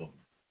of trouble.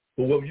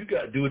 But what you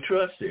got to do is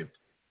trust him.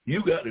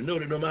 You got to know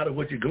that no matter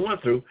what you're going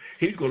through,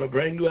 he's going to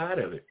bring you out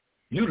of it.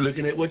 You're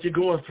looking at what you're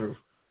going through.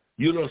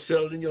 You don't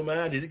settle in your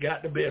mind, it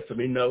got the best of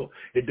me. No,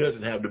 it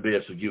doesn't have the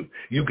best of you.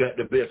 You got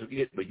the best of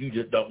it, but you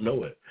just don't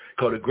know it.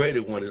 Because the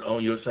greater one is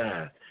on your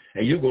side.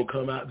 And you're going to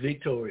come out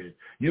victorious.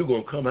 You're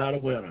going to come out a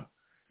winner.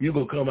 You're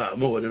going to come out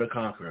more than a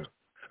conqueror.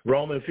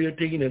 Romans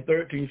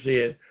 15:13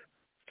 says,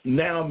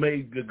 now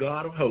may the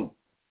God of hope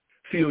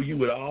fill you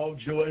with all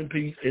joy and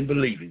peace in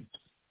believing,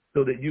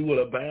 so that you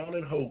will abound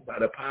in hope by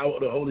the power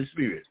of the Holy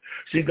Spirit.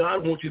 See,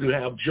 God wants you to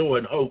have joy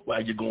and hope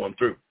while you're going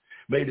through.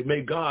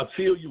 May God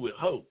fill you with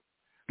hope.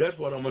 That's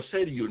what I'm going to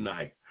say to you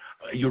tonight.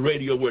 Your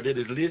radio word that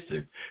is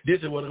listening.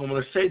 This is what I'm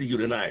going to say to you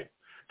tonight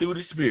through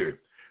the Spirit.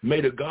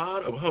 May the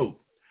God of hope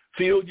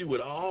fill you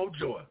with all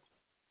joy.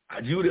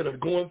 You that are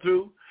going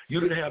through, you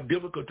that have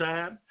difficult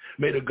time,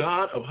 may the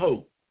God of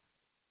hope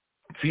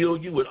fill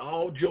you with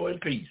all joy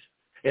and peace,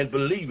 and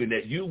believing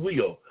that you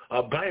will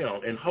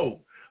abound in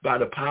hope by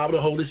the power of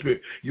the Holy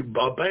Spirit. You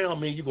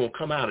abound means you're going to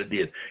come out of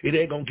this. It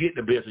ain't going to get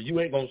the best. You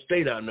ain't going to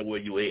stay down there where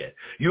you at.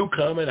 You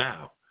coming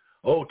out.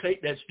 Oh,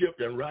 take that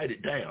scripture and write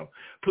it down.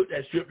 Put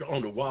that scripture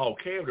on the wall.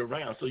 Carry it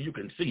around so you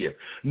can see it.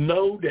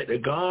 Know that the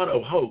God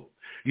of hope,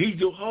 he's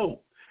your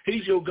hope.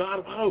 He's your God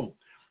of hope.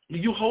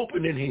 You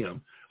hoping in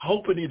him.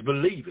 Hoping is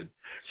believing.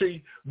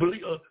 See,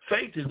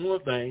 faith is one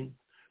thing.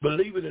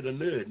 Believing is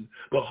another,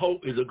 but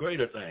hope is a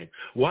greater thing.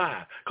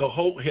 Why? Because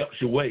hope helps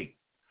you wait.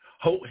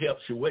 Hope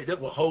helps you wait. That's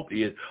what hope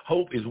is.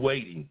 Hope is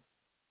waiting.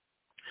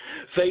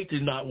 Faith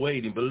is not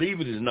waiting.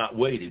 Believing is not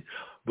waiting.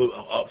 But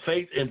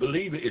faith and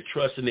believing is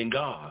trusting in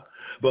God.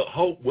 But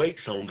hope waits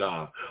on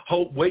God.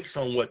 Hope waits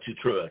on what you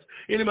trust.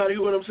 Anybody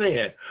hear what I'm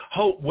saying?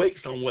 Hope waits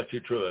on what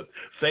you trust.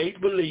 Faith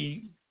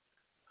believes.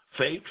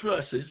 Faith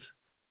trusts.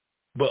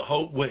 But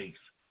hope waits.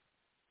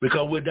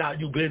 Because without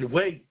you being to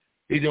wait,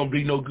 it don't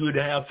be no good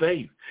to have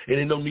faith. And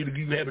it don't need to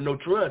be having no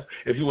trust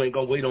if you ain't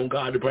going to wait on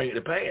God to bring it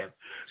to pass.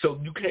 So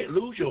you can't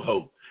lose your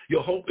hope.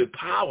 Your hope is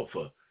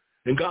powerful.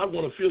 And God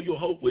want to fill your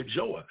hope with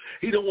joy.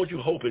 He don't want you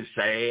hoping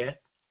sad.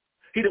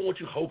 He don't want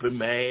you hoping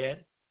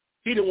mad.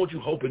 He don't want you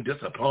hoping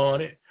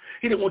disappointed.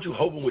 He don't want you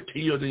hoping with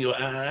tears in your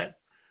eyes.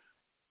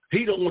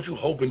 He don't want you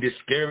hoping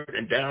discouraged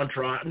and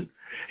downtrodden.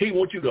 He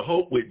wants you to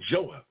hope with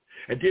joy.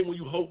 And then when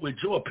you hope with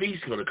joy, peace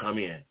is going to come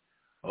in.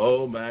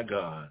 Oh, my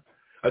God.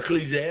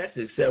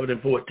 Ecclesiastes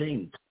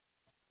 7:14.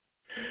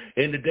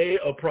 In the day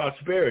of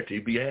prosperity,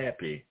 be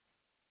happy.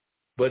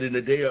 But in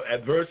the day of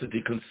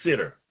adversity,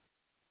 consider.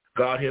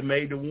 God has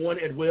made the one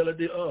as well as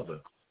the other,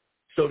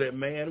 so that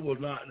man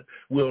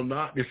will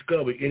not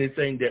discover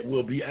anything that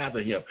will be after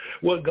him.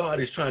 What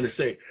God is trying to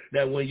say,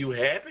 that when you're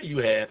happy,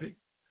 you're happy.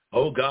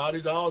 Oh, God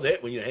is all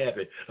that when you're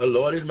happy. The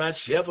Lord is my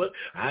shepherd.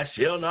 I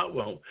shall not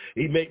want.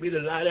 He make me to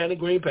lie down the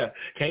green path.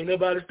 Can't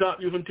nobody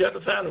stop you from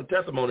testifying on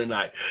testimony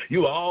night.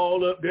 You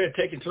all up there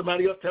taking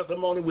somebody else's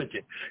testimony with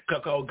you.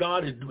 Because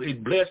God is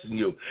blessing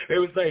you.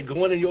 Everything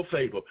going in your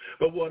favor.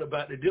 But what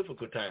about the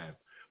difficult time?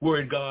 Where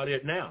is God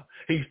at now?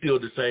 He's still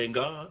the same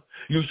God.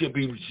 You should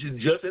be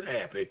just as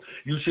happy.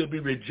 You should be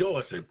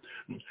rejoicing.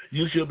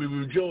 You should be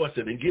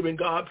rejoicing and giving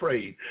God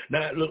praise.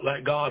 Now it look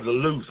like God's a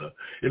loser.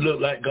 It look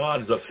like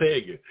God is a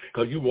failure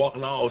because you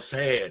walking all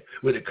sad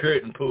with a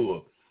curtain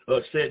pulled,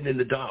 sitting in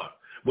the dark,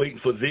 waiting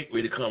for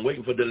victory to come,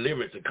 waiting for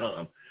deliverance to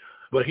come.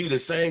 But he's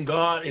the same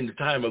God in the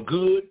time of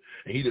good,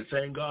 and he's the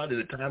same God in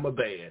the time of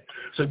bad.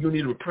 So you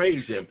need to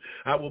praise him.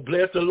 I will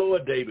bless the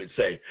Lord, David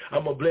say.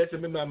 I'm going to bless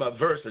him in my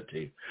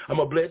adversity. I'm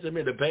going to bless him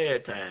in the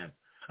bad time.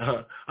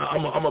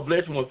 I'm going to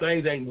bless him when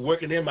things ain't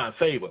working in my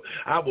favor.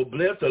 I will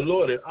bless the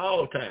Lord at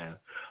all times.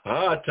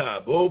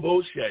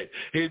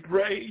 His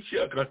praise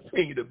shall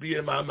continue to be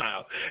in my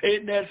mouth.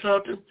 Ain't that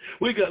something?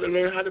 We got to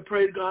learn how to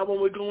praise God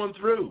when we're going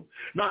through,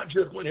 not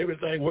just when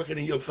everything's working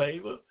in your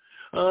favor.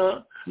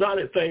 Not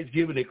at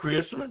Thanksgiving and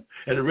Christmas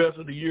and the rest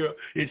of the year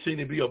it seems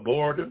to be a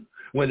boredom.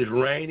 When it's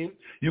raining,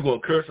 you're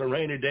going to curse a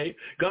rainy day.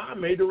 God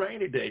made the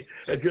rainy day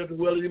as just as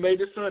well as he made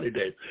the sunny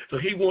day. So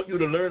he wants you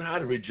to learn how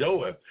to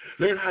rejoice,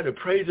 learn how to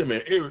praise him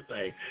in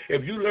everything.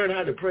 If you learn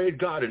how to praise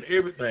God in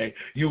everything,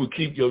 you will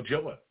keep your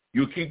joy.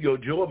 You'll keep your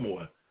joy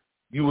more.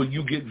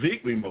 You get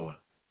victory more.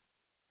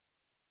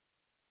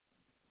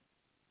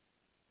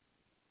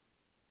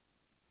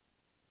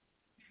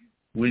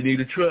 We need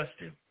to trust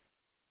him.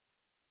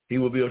 He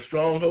will be a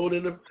stronghold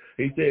in the,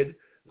 he said,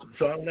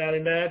 Psalm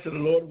 99 said the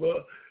Lord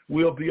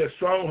will be a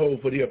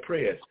stronghold for the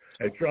oppressed,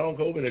 a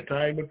stronghold in a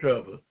time of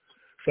trouble.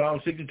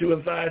 Psalm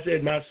 62:5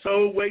 said, my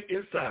soul wait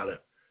in silence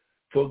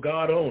for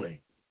God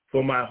only,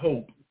 for my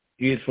hope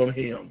is from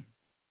him.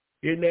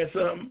 Isn't that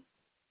something?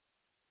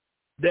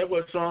 That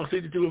was Psalm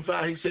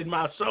 62:5. He said,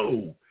 my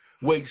soul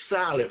wait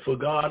silent for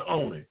God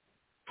only,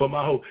 for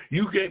my hope.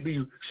 You can't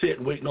be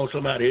sitting waiting on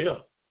somebody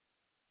else.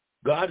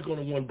 God's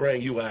going to want to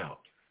bring you out.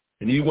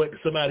 And you wait to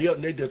somebody else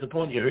and they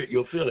disappoint you, hurt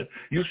your feelings.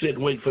 You sit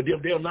and wait for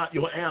them. They're not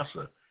your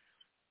answer.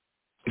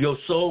 Your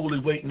soul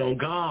is waiting on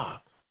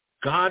God.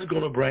 God's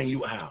going to bring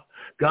you out.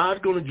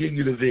 God's going to give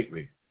you the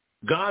victory.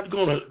 God's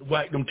going to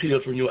wipe them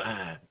tears from your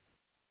eyes.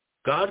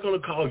 God's going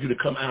to cause you to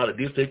come out of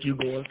this that you're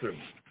going through.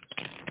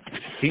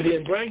 He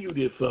didn't bring you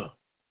this far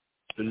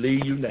to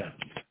leave you now.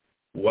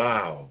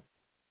 Wow.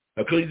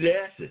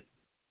 Ecclesiastes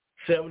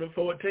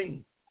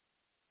 7:14.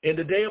 In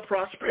the day of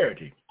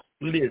prosperity,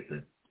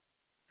 listen.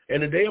 In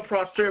the day of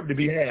prosperity,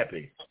 be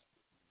happy.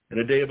 In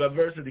the day of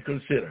adversity,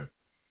 consider.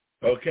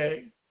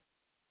 Okay?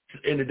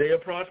 In the day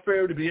of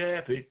prosperity, be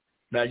happy.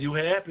 Now, you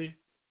happy?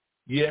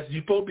 Yes,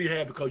 you're supposed to be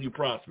happy because you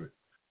prosper.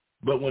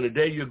 But when the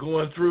day you're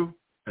going through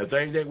and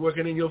things ain't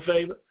working in your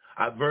favor,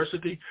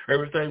 adversity,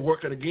 everything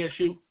working against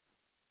you,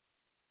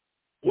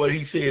 what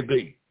he said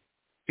be?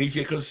 He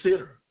said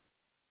consider.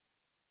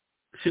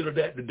 Consider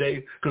that the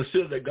day,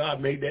 consider that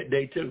God made that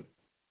day too.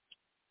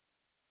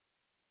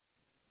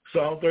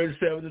 Psalm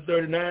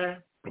 37-39,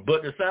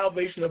 but the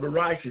salvation of the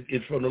righteous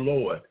is from the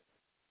Lord.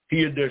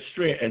 He is their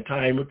strength in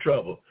time of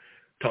trouble.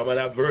 Talk about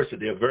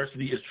adversity.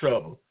 Adversity is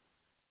trouble.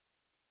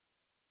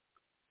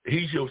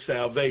 He's your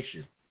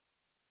salvation.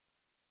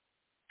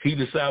 He's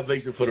the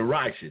salvation for the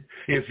righteous.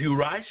 If you're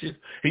righteous,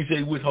 he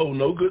said, withhold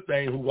no good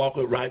thing who walk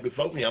upright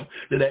before him.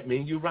 Then that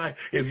means you're right.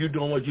 If you're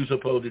doing what you're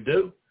supposed to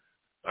do,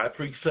 I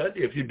preach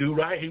Sunday, if you do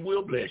right, he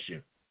will bless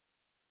you.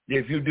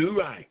 If you do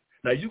right.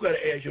 Now, you got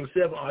to ask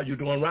yourself, are you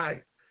doing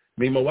right?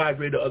 Me and my wife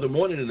read the other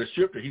morning in the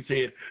scripture, he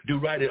said, do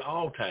right at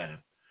all times.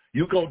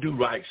 You're going to do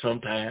right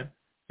sometime.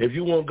 If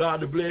you want God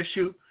to bless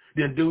you,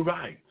 then do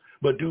right.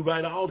 But do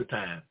right all the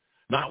time.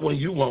 Not when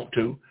you want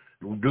to.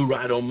 Do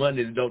right on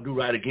Monday and don't do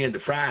right again to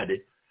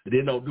Friday. And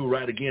then don't do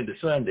right again to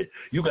Sunday.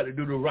 You got to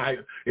do the right,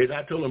 as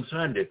I told them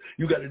Sunday,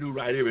 you got to do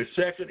right every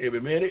second, every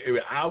minute,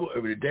 every hour,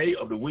 every day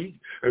of the week,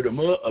 of the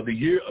month, of the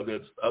year, of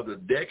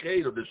the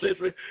decade, of the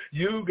century.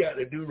 You got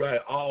to do right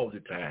all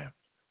the time.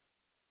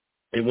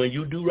 And when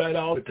you do right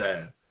all the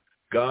time,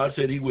 God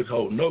said he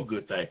withhold no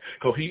good thing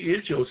because he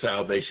is your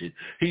salvation.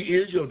 He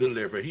is your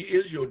deliverer. He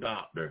is your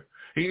doctor.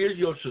 He is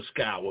your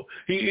scour.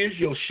 He is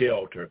your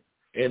shelter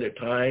in a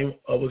time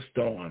of a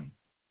storm.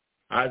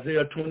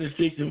 Isaiah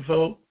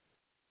 26:4.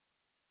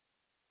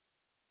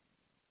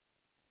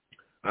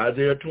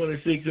 Isaiah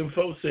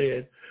 26:4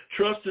 said,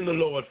 trust in the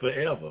Lord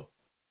forever,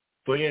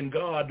 for in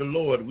God the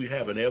Lord we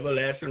have an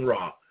everlasting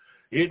rock.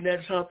 Isn't that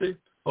something?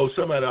 Oh,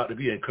 somebody ought to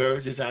be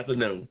encouraged this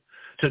afternoon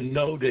to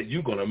know that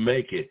you're going to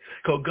make it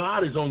because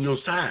God is on your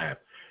side.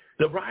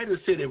 The writer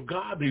said, if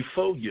God be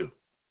for you,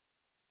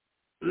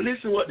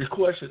 listen what the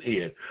question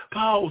is.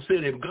 Paul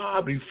said, if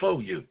God be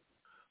for you,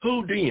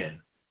 who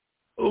then?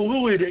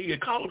 Who is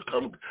it?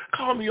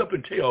 Call me up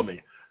and tell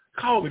me.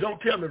 Call me.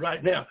 Don't tell me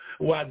right now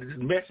while the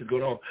message is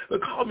going on.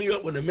 But call me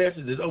up when the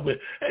message is over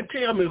and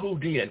tell me who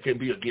then can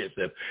be against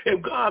them.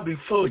 If God be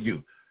for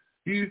you,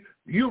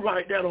 you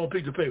write down on a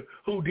piece of paper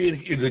who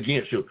then is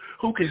against you.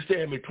 Who can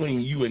stand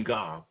between you and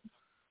God?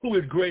 Who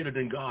is greater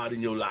than God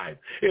in your life?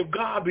 If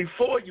God be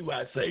for you,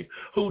 I say,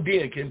 who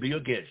then can be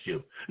against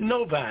you?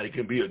 Nobody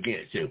can be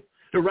against you.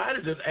 The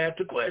writer just asked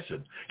the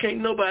question. Can't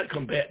nobody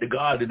combat the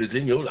God that is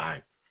in your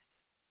life?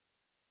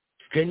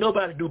 Can't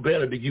nobody do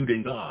better to you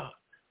than God?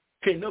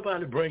 Can't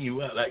nobody bring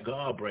you out like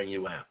God bring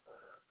you out?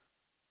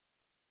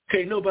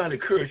 Can't nobody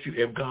curse you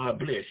if God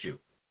bless you?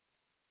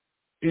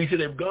 He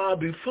said, if God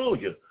be for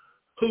you,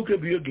 who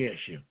can be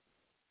against you?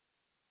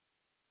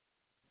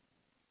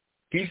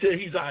 He said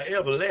he's our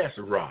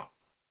everlasting rock.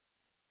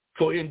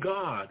 For in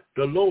God,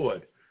 the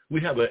Lord, we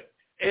have an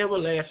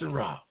everlasting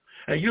rock.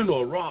 And you know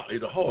a rock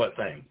is a hard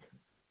thing.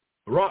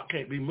 A rock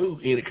can't be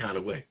moved any kind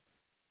of way.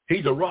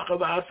 He's the rock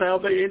of our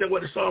salvation. Isn't that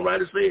what the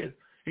songwriter said?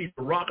 He's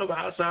the rock of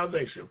our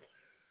salvation.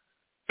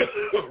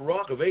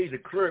 Rock of ages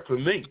clerk for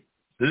me.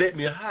 Let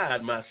me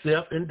hide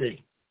myself in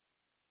thee.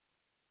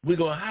 We're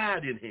going to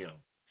hide in him.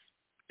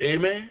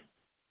 Amen.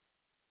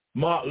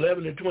 Mark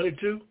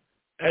 11:22.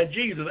 And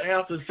Jesus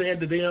answered, saying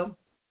to them,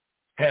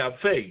 have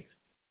faith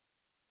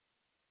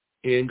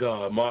in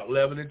God. Mark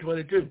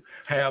 11:22.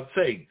 Have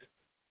faith.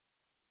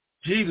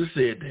 Jesus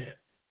said that.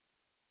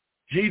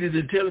 Jesus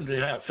didn't tell them to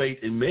have faith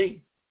in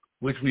me,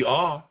 which we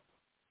are.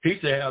 He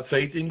said have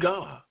faith in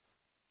God.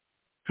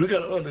 So we got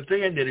to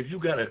understand that if you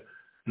got to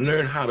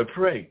learn how to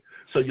pray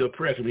so your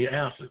prayer can be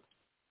answered.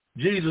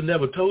 Jesus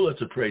never told us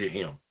to pray to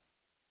him.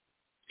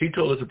 He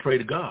told us to pray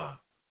to God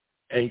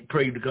and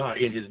pray to God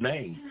in his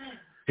name.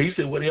 He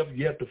said, whatever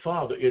you have to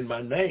Father in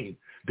my name,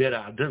 that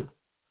I'll do.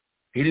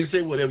 He didn't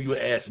say whatever you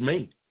ask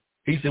me.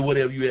 He said,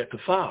 whatever you have to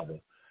Father,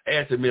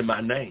 ask him in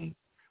my name.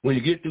 When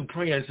you get through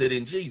praying, say it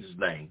in Jesus'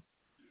 name.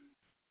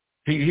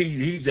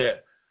 He's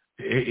that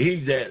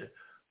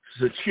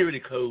security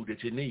code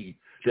that you need,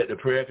 that the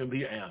prayer can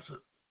be answered.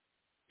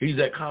 He's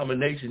that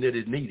combination that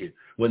is needed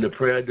when the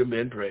prayer has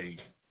been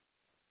prayed.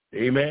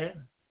 Amen.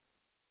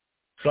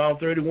 Psalm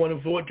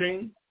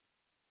 31:14.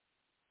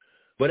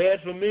 But as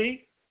for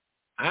me,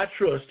 I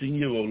trust in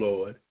you, O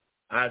Lord.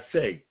 I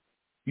say,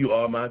 you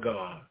are my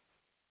God.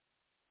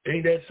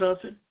 Ain't that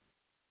something?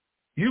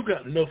 You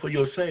got to know for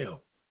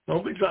yourself.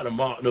 Don't be trying to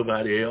mock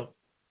nobody else.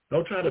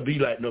 Don't try to be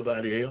like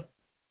nobody else.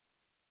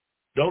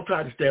 Don't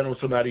try to stand on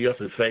somebody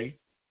else's faith.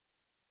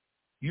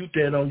 You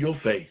stand on your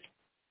faith.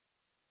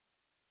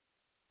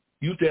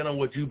 You stand on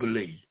what you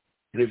believe.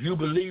 And if you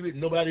believe it,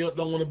 nobody else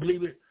don't want to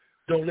believe it,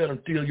 don't let them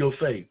steal your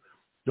faith.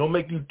 Don't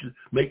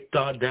make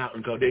God doubt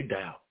because they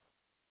doubt.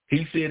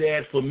 He said,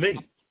 as for me,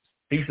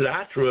 he said,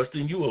 I trust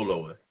in you, O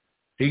Lord.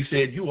 He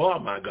said, you are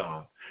my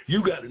God.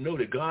 You got to know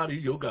that God is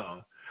your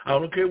God. I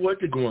don't care what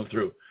you're going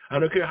through. I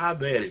don't care how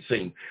bad it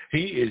seems.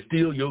 He is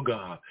still your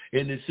God.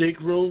 In the sick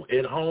room,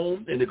 at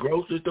home, in the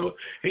grocery store,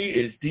 he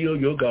is still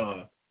your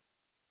God.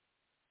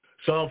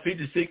 Psalm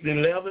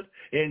 56:11,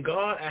 in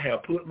God I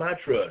have put my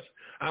trust.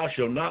 I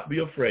shall not be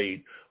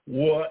afraid.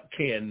 What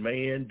can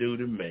man do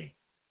to me?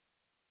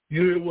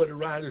 You hear what the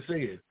writer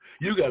says.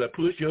 You got to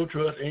put your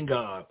trust in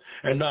God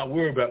and not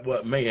worry about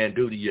what man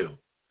do to you.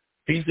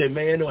 He said,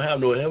 man don't have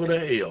no heaven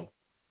or hell.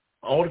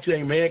 All the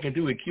thing man can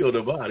do is kill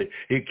the body.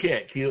 He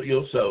can't kill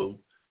your soul.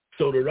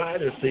 So the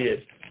writer says,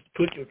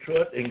 put your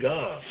trust in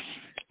God.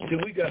 So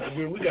we got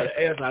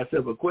to ask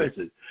ourselves a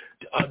question.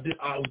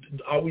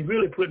 Are we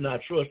really putting our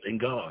trust in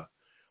God?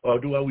 Or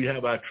do we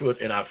have our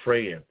trust in our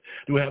friend?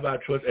 Do we have our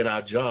trust in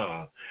our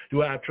job? Do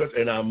we have our trust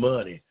in our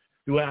money?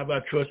 Do we have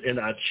our trust in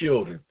our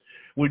children?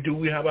 Do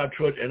we have our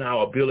trust in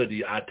our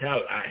ability, our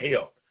talent, our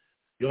health?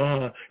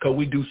 Because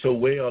we do so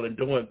well in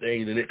doing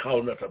things and it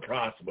calling us to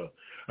prosper.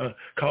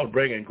 Called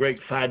bringing great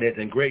finance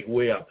and great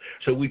wealth.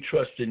 So we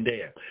trust in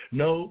that.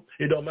 No,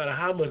 it don't matter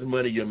how much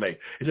money you make.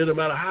 It doesn't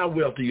matter how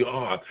wealthy you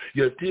are.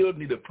 You still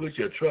need to put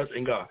your trust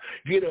in God.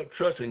 Get up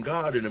trusting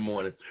God in the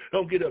morning.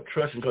 Don't get up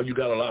trusting because you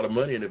got a lot of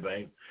money in the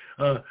bank.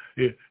 But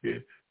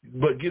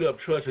get up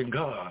trusting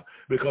God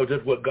because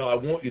that's what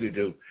God wants you to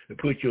do, to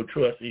put your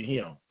trust in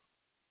him.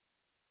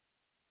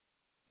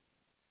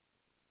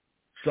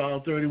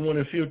 Psalm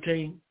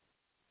 31:15,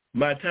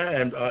 my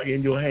times are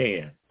in your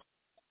hand.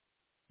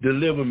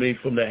 Deliver me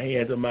from the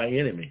hands of my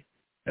enemy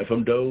and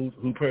from those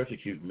who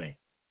persecute me.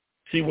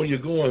 See, when you're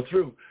going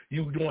through,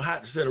 you don't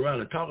have to sit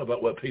around and talk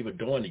about what people are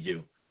doing to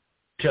you,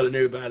 telling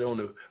everybody on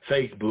the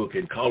Facebook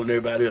and calling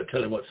everybody up,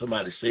 telling what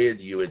somebody said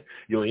to you and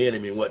your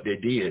enemy and what they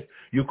did.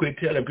 You quit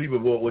telling people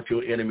about what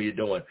your enemy is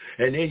doing,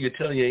 and then you're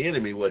telling your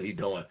enemy what he's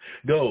doing.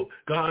 No,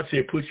 God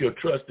said put your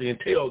trust in.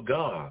 Tell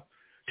God.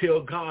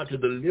 Tell God to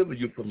deliver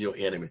you from your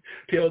enemy.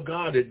 Tell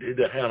God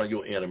to handle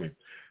your enemy.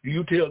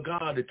 You tell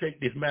God to take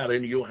this matter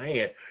into your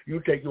hand.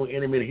 You take your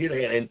enemy in his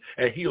hand,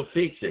 and he'll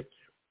fix it.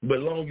 But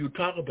long you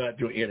talk about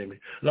your enemy,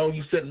 long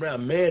you sitting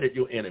around mad at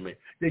your enemy,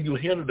 then you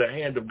handle the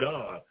hand of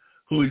God,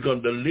 who is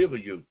going to deliver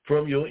you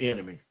from your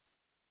enemy.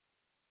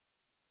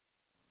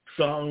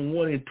 Psalm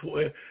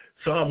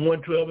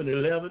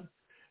 112:11,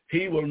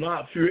 he will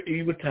not fear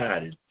evil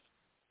tidings.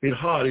 His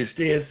heart is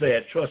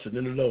steadfast, trusting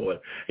in the Lord.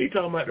 He's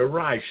talking about the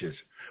righteous.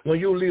 When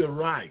you live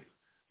right,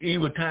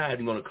 Evil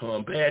tides are going to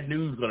come. Bad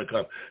news is going to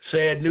come.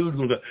 Sad news is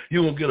going to come.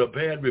 You're going to get a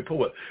bad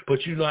report,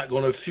 but you're not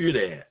going to fear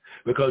that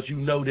because you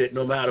know that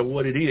no matter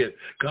what it is,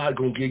 God's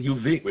going to give you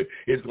victory.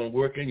 It's going to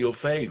work in your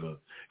favor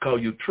because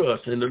you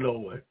trust in the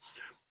Lord.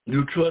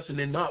 You trusting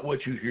in not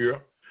what you hear.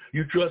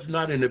 You trust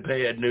not in the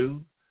bad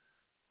news.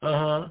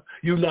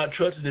 You're not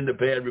trusting in the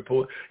bad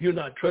report. You're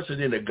not trusting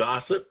in the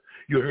gossip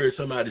you heard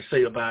somebody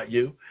say about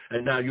you,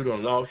 and now you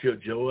done lost your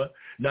joy.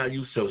 Now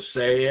you so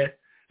sad.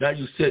 Now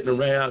you sitting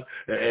around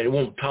and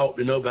won't talk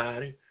to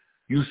nobody.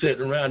 You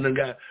sitting around and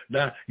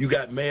now you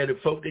got mad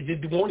at folk that you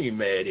weren't even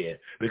mad at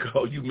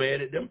because you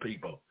mad at them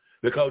people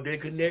because they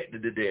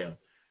connected to them.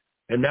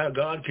 And now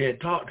God can't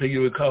talk to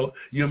you because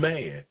you're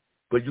mad.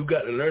 But you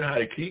got to learn how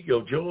to keep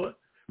your joy,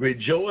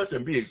 rejoice,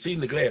 and be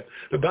exceedingly glad.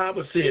 The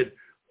Bible said,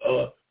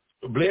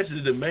 blessed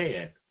is the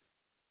man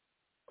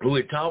who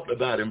is talked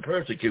about and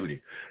persecuted.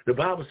 The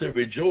Bible said,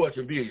 rejoice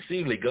and be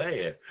exceedingly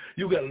glad.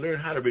 You got to learn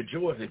how to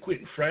rejoice and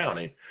quit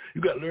frowning.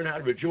 You got to learn how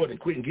to rejoice and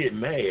quit getting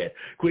mad.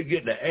 Quit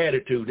getting the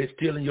attitude that's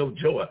stealing your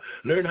joy.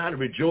 Learn how to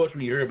rejoice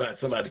when you hear about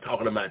somebody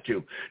talking about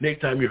you.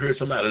 Next time you hear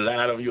somebody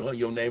lying on you,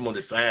 your name on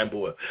the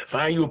signboard,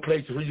 find you a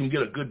place where you can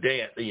get a good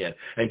dance in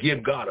and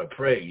give God a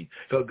praise.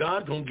 Because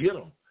God's going to get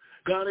them.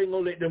 God ain't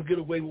going to let them get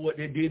away with what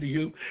they did to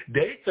you.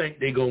 They think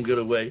they're going to get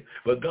away,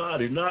 but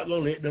God is not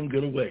going to let them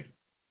get away.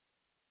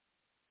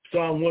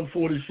 Psalm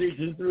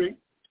 146:3.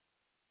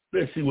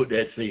 Let's see what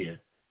that says.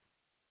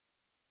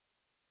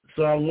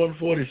 Psalm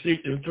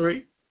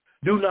 146:3.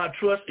 Do not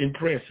trust in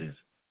princes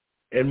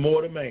and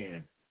mortal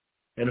man,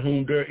 in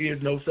whom there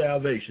is no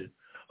salvation.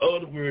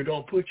 Other words,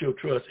 don't put your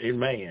trust in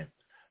man.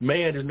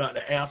 Man is not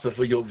the answer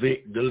for your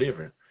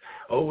deliverance.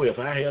 Oh, if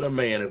I had a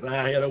man, if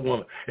I had a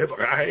woman, if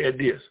I had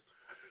this.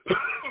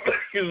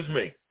 Excuse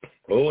me.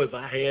 Oh, if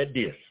I had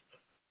this.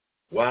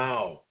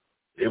 Wow.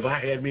 If I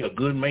had me a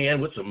good man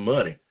with some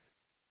money,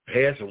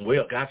 had some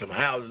wealth, got some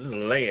houses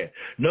and land.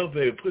 No,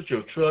 baby, put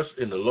your trust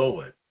in the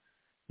Lord,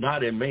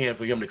 not in man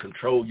for him to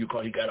control you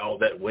because he got all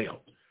that wealth.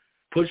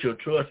 Put your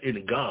trust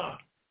in God,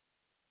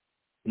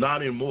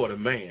 not in mortal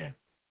man.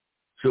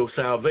 So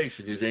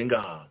salvation is in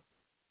God.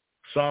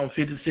 Psalm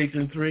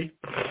 56:3.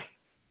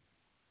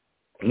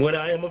 When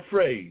I am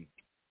afraid,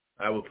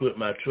 I will put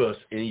my trust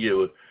in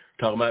you.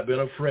 Talking about being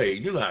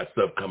afraid. You know how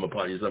stuff come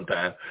upon you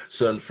sometimes.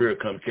 Sudden fear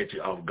come catch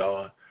you off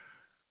guard.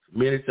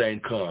 Many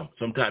things come.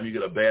 Sometimes you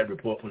get a bad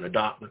report from the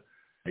doctor,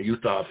 and you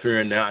start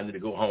fearing now I need to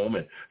go home,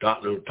 and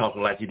doctor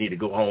talking like you need to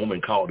go home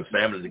and call the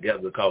family together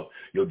because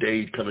your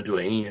day's coming to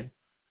an end.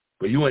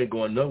 But you ain't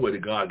going nowhere to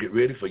God get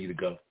ready for you to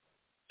go.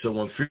 So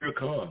when fear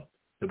comes,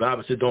 the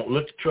Bible says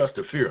don't trust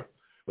the fear,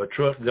 but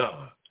trust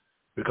God.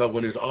 Because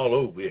when it's all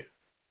over,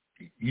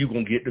 you're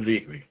going to get the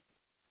victory.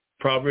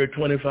 Proverbs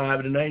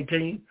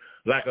 25:19,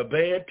 like a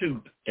bad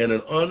tooth and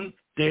an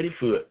unsteady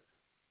foot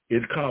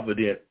is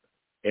confident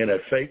in a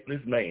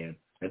faithless man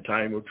in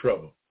time of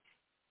trouble.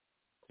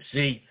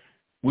 See,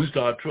 we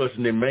start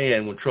trusting in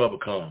man when trouble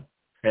comes,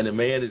 and the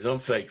man is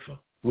unfaithful.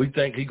 We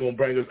think he's going to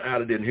bring us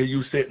out of it, and here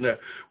you sitting there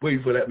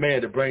waiting for that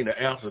man to bring the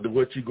answer to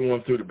what you're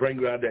going through, to bring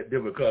you out of that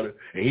difficulty,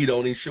 and he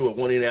don't even show up,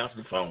 won't even answer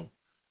the phone.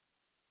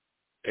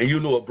 And you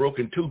know a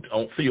broken tooth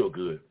don't feel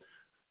good.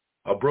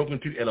 A broken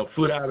tooth and a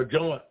foot out of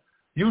joint,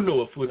 you know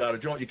a foot out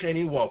of joint, you can't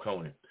even walk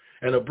on it.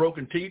 And a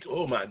broken teeth,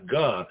 oh my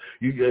God,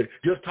 you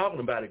just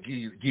talking about it give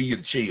you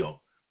the chill.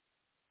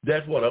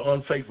 That's what an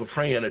unfaithful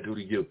friend will do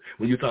to you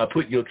when you start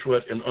putting your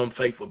trust in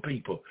unfaithful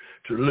people,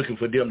 to looking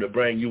for them to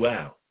bring you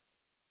out.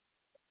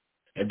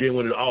 And then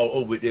when it's all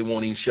over, they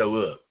won't even show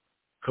up.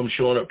 Come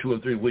showing up 2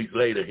 and 3 weeks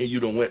later, and you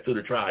done went through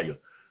the trial.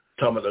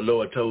 Talking about the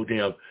Lord told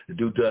them to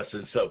do thus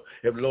and so.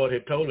 If the Lord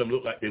had told them, it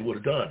looked like they would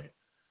have done it.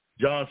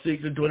 John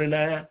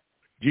 6:29,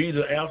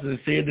 Jesus answered and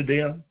said to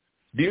them,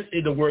 this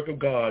is the work of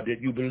God,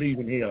 that you believe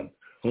in him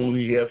whom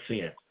he has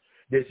sent.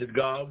 This is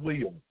God's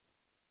will.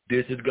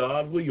 This is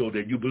God's will,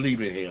 that you believe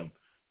in him.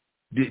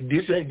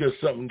 This ain't just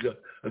something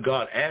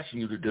God asking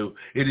you to do.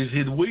 It is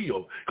his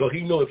will, because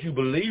he knows if you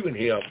believe in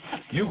him,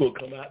 you're going to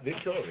come out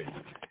victorious.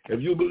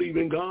 If you believe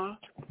in God,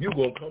 you're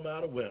going to come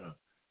out a winner.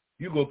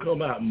 You're going to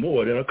come out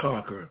more than a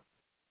conqueror.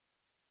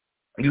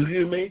 You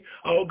hear me?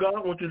 All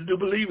God wants you to do,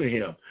 believe in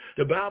him.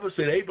 The Bible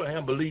said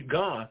Abraham believed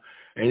God,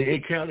 and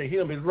it counted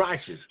him as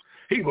righteous.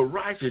 He was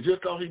righteous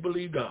just because he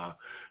believed God.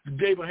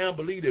 Abraham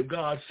believed if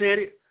God said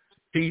it,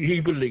 he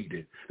believed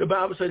it. The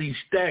Bible said he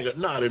staggered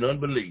not in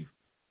unbelief.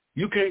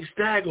 You can't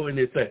stagger in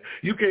this thing.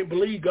 You can't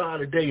believe God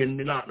today and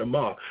not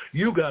tomorrow.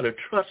 You got to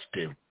trust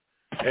him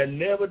and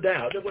never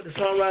doubt. That's what the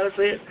songwriter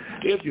said.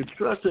 If you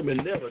trust him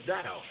and never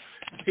doubt,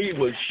 he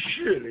will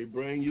surely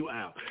bring you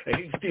out. And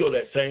he's still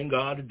that same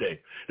God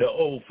today. The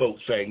old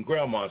folks sang,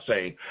 grandma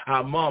sang,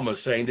 our mama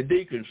sang, the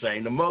deacons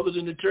sang, the mothers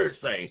in the church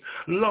sang.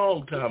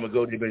 Long time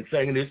ago they've been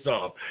singing this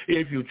song.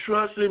 If you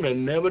trust him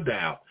and never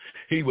doubt,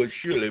 he will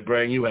surely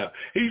bring you out.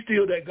 He's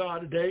still that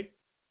God today.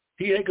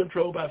 He ain't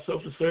controlled by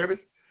social service.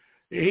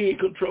 He ain't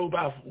controlled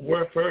by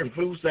welfare and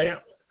food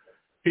stamps.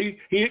 He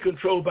ain't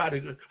controlled by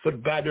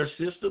their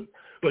system,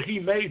 but he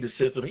made the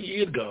system. He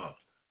is God.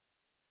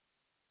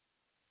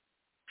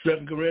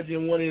 2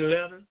 Corinthians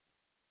 1:11.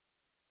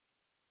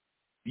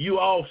 you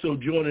also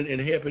joining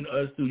and helping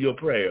us through your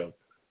prayer,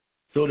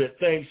 so that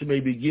thanks may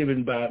be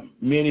given by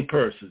many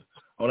persons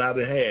on our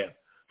behalf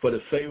for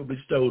the favor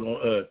bestowed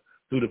on us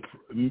through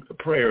the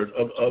prayers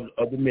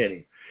of the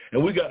many.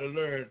 And we got to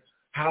learn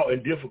how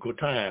in difficult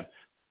times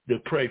to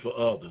pray for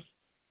others.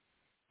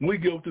 When we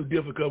go through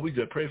difficult, we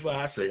just pray for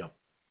ourselves.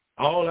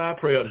 All our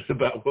prayers is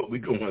about what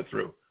we're going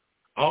through.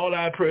 All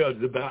our prayers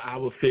is about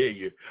our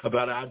failure,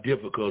 about our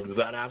difficulties,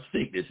 about our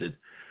sicknesses,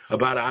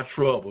 about our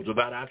troubles,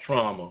 about our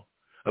trauma,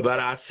 about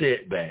our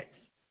setbacks,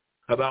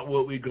 about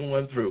what we're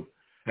going through.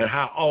 And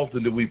how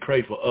often do we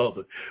pray for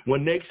others?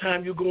 When next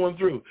time you're going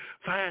through,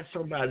 find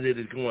somebody that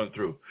is going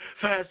through.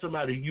 Find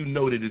somebody you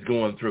know that is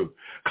going through.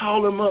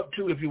 Call them up,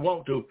 too, if you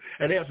want to,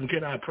 and ask them,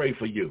 can I pray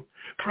for you?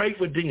 Pray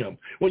for them.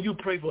 When you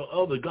pray for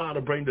others, God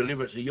will bring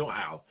deliverance to your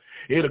house.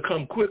 It'll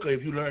come quickly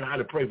if you learn how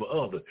to pray for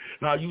others.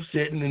 Now you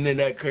sitting in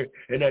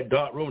that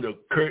dark room, the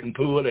curtain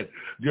pulled, and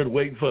just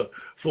waiting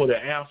for the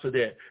answer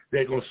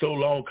that's going to so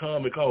long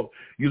come because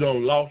you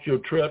done lost your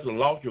trust and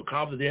lost your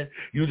confidence.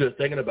 You just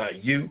thinking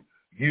about you.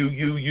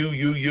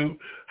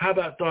 How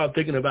about start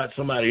thinking about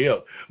somebody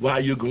else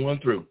while you're going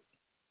through?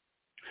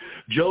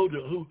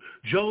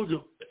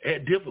 Joseph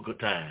had difficult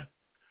times,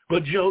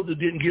 but Joseph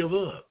didn't give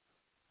up.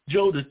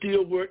 Joseph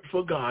still worked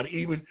for God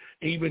even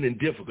in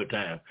difficult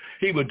times.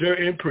 He was there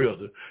in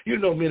prison. You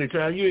know, many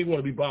times you ain't want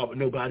to be bothered with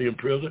nobody in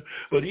prison,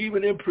 but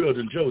even in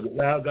prison, Joseph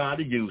allowed God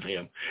to use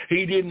him.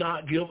 He did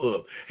not give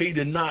up. He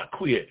did not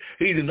quit.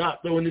 He did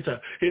not throw in the towel.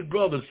 His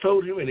brothers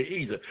sold him into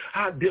Egypt.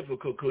 How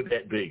difficult could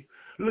that be?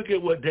 Look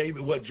at what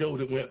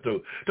Joseph went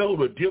through. Those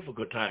were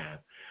difficult times.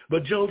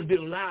 But Joseph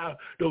didn't allow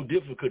those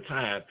difficult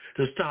times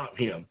to stop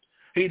him.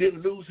 He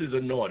didn't lose his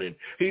anointing.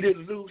 He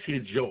didn't lose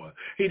his joy.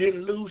 He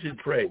didn't lose his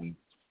praise.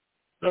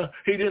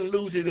 He didn't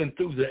lose his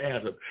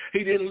enthusiasm.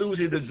 He didn't lose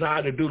his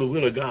desire to do the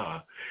will of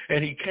God.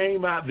 And he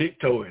came out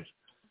victorious.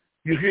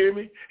 You hear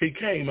me? He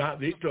came out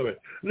victorious.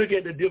 Look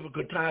at the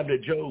difficult time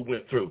that Job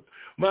went through.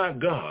 My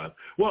God,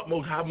 that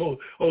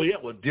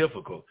was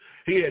difficult.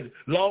 He had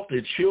lost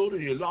his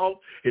children. He had lost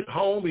his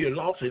home. He had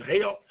lost his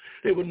health.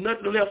 There was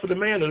nothing left for the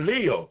man to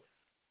live.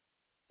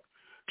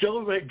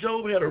 Job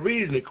had a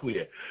reason to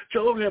quit.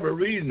 Job had a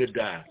reason to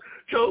die.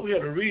 Job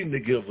had a reason to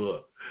give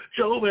up.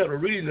 Job had a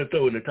reason to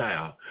throw in the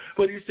towel.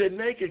 But he said,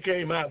 naked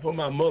came out from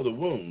my mother's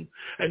womb,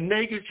 and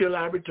naked shall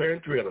I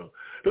return thither.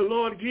 The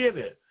Lord give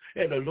it,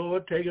 and the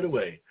Lord take it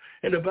away.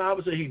 And the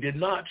Bible says he did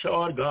not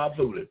charge God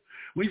foolish.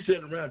 We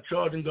sit around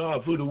charging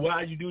God foolish.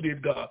 Why you do this,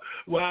 God?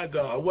 Why,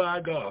 God? Why,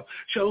 God?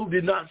 Job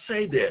did not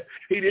say that.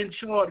 He didn't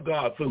charge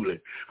God foolish,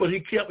 but he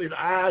kept his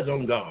eyes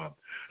on God,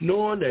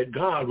 knowing that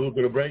God was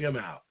going to bring him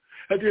out.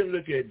 And then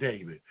look at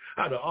David,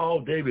 out of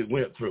all David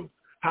went through,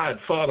 how his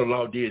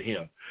father-in-law did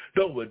him.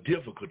 Those were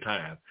difficult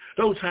times.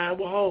 Those times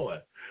were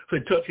hard. So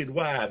he took his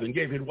wife and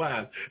gave his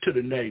wife to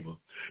the neighbor,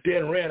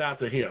 then ran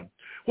after him.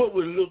 What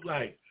would it look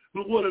like?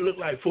 What would it look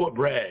like Fort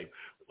Bragg?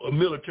 A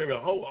military, a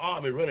whole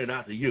army running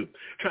after you,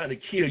 trying to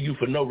kill you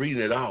for no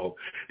reason at all.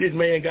 This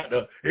man got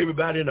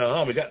everybody in the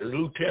army, got the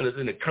lieutenants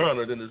and the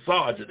colonels and the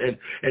sergeants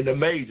and the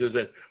majors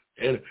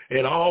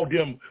and all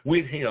them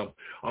with him,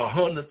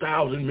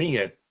 100,000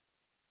 men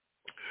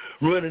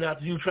running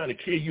after you, trying to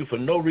kill you for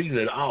no reason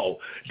at all.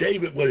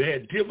 David would have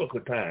had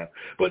difficult time.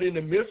 But in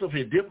the midst of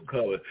his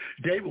difficulty,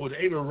 David was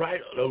able to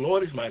write, the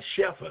Lord is my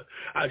shepherd.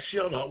 I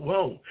shall not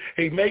want.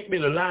 He make me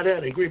to lie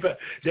down in green.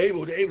 David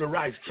was able to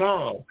write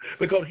Psalms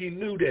because he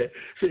knew that.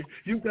 See,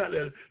 you got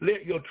to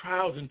let your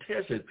trials and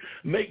tests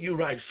make you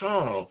write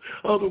Psalms.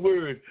 In other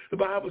words, the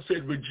Bible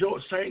says,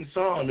 rejoice, sing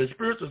Psalms, the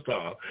spiritual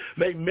Psalms.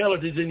 Make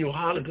melodies in your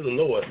heart unto the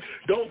Lord.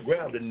 Don't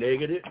grab the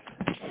negative.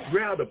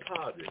 Grab the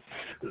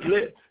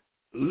positive.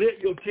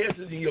 Let your tests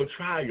and your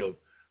trials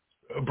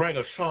bring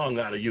a song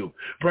out of you,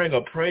 bring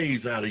a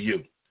praise out of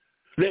you.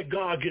 Let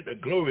God get the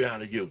glory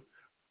out of you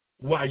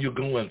while you're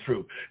going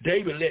through.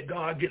 David let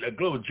God get the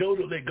glory.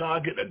 Joseph let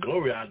God get the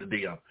glory out of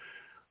them.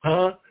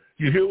 Huh?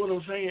 You hear what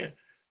I'm saying?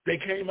 They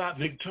came out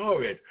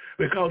victorious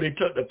because they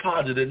took the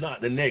positive, not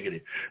the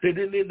negative. They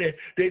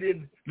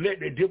didn't let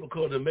their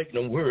difficulty make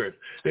them worse.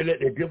 They let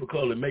their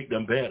difficulty make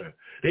them better.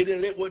 They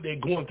didn't let what they're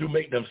going through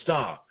make them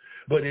stop,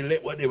 but they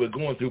let what they were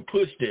going through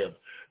push them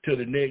to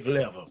the next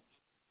level.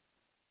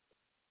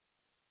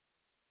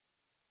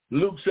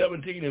 Luke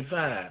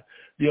 17:5,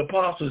 the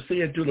apostles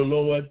said to the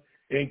Lord,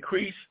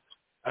 increase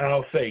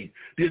our faith.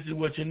 This is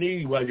what you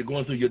need while you're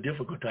going through your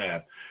difficult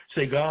time.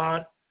 Say,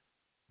 God,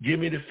 give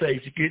me the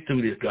faith to get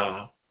through this,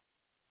 God.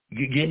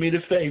 Give me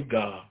the faith,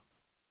 God,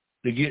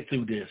 to get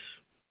through this.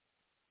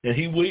 And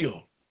he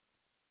will.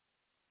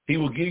 He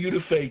will give you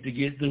the faith to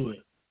get through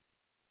it.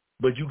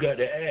 But you got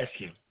to ask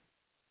him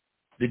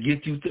to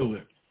get you through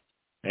it.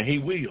 And he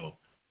will.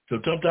 So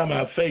sometimes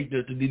our faith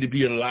doesn't need to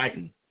be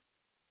enlightened.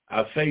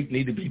 Our faith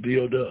needs to be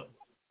built up.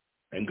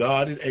 And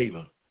God is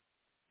able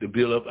to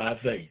build up our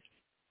faith.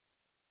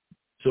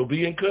 So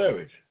be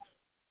encouraged.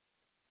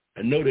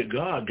 And know that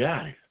God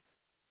got it.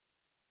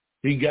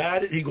 He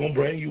got it. He's going to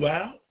bring you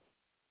out.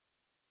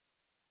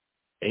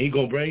 And he's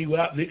going to bring you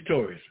out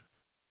victorious.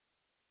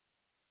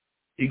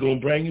 He's going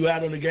to bring you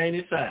out on the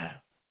gaining side.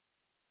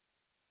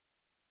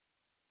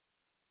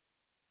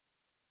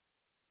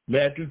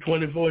 Matthew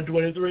 24 and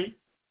 23.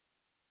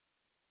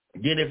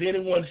 Then if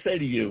anyone say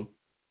to you,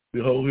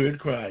 behold, here is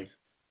Christ,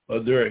 or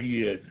there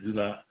he is, do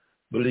not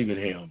believe in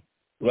him.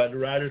 What the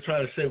writer is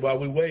trying to say, while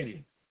we're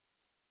waiting,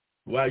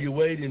 while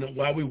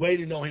we're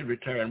waiting on his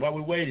return, while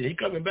we're waiting, he's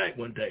coming back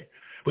one day.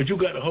 But you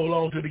got to hold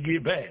on to the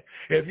get back.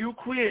 If you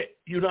quit,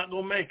 you're not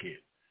going to make it.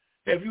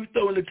 If you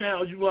throw in the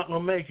towel, you're not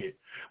going to make it.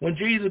 When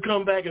Jesus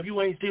come back, if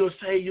you ain't still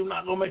saved, you're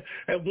not going to make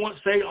it. And once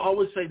saved,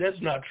 always say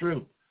that's not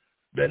true.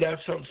 That's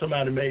something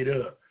somebody made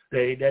up.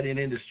 That ain't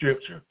in the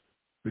scripture.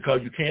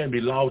 Because you can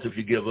be lost if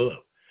you give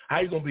up. How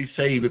you going to be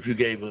saved if you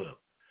gave up?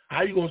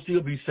 How you going to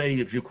still be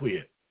saved if you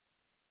quit?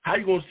 How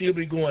you going to still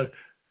be going?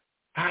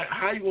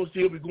 How you going to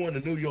still be going to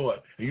New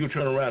York and you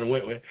turn around and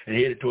went and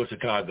headed towards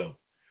Chicago?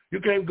 You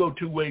can't go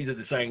two ways at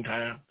the same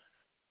time.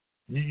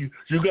 You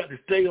got to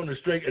stay on the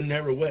straight and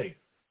narrow way.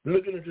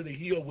 Looking into the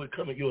hill will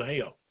come at your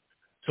help.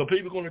 So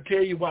people are going to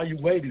tell you while you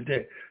waiting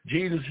that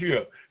Jesus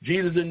here,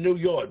 Jesus in New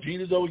York,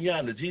 Jesus over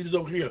yonder, Jesus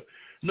over here.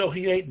 No,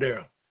 he ain't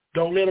there.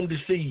 Don't let him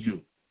deceive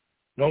you.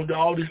 Don't do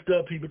all this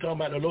stuff people talking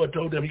about. The Lord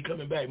told them he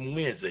coming back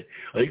Wednesday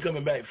or he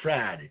coming back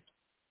Friday.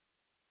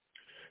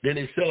 Then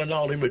they're selling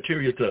all their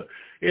material stuff.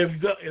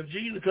 If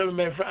Jesus coming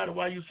back Friday,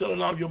 why are you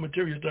selling all your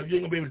material stuff? You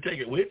ain't going to be able to take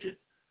it with you.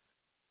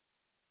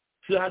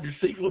 See how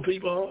deceitful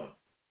people are?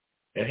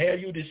 And have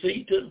you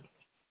deceived too?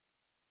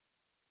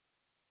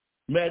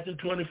 Matthew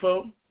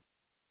 24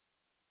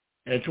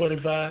 and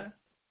 25.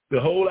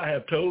 Behold, I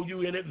have told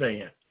you in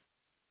advance.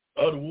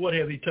 What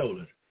have he told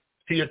us?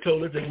 He had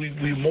told us that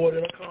we're more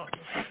than a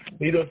conqueror.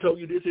 He done told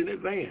you this in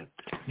advance.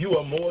 You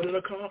are more than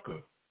a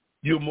conqueror.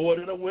 You're more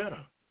than a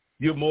winner.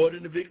 You're more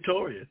than a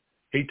victorious.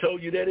 He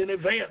told you that in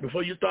advance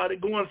before you started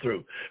going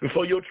through,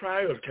 before your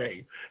trials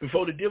came,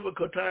 before the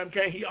difficult time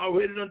came. He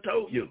already done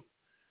told you.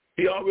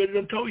 He already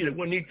done told you that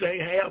when these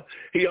things have,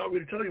 he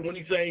already told you when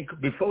these things,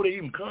 before they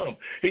even come,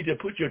 he said,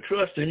 put your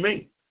trust in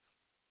me.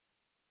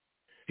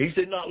 He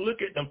said, not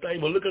look at them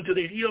things, but look unto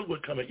the hills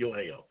would come at your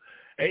help.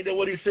 Ain't that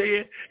what he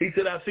said? He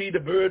said, I feed the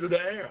birds of the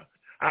air.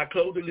 I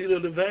clothe the lily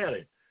of the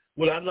valley.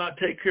 Will I not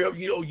take care of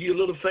you, O ye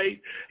little faith?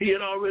 He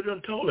had already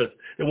done told us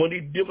that when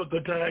these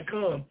difficult times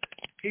come,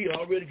 he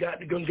already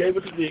gave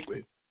us the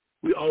victory.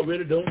 We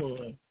already done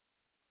won.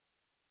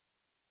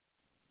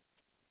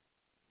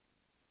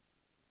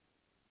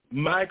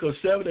 Micah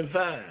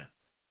 7:5.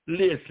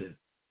 Listen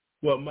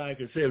what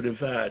Micah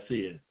 7:5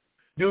 says.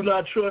 Do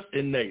not trust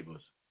in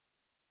neighbors.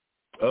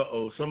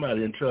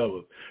 Somebody in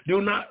trouble.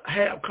 Do not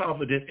have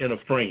confidence in a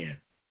friend.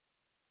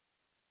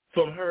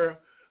 From her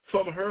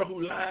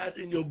who lies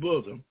in your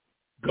bosom,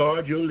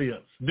 guard your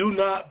lips. Do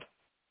not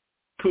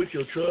put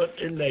your trust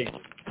in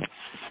neighbors.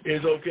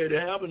 It's okay to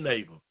have a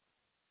neighbor,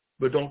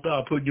 but don't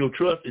start putting your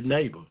trust in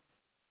neighbor.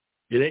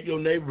 It ain't your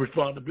neighbor's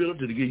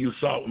responsibility to give you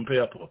salt and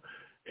pepper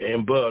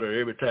and butter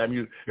every time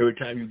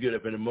you get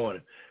up in the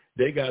morning.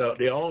 They got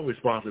their own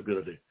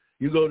responsibility.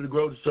 You go to the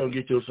grocery store and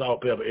get your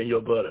salt, pepper, and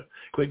your butter.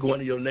 Quit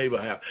going to your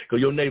neighbor's house,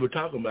 because your neighbor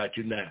talking about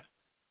you now.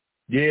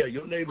 Yeah,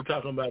 your neighbor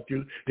talking about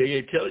you. They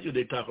ain't telling you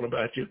they talking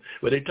about you,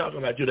 but they talking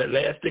about you, that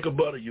last stick of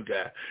butter you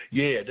got.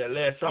 Yeah, that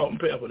last salt and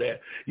pepper,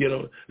 that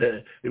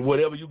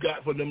whatever you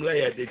got from them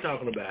last, they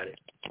talking about it.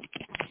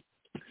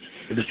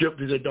 And the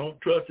scripture said,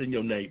 don't trust in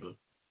your neighbor.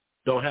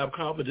 Don't have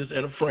confidence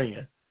in a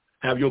friend.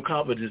 Have your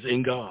confidence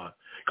in God.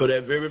 Because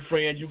that very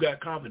friend you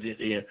got confidence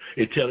in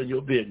is telling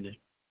your business.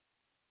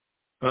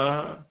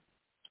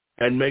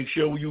 And make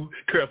sure you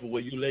careful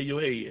where you lay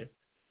your head.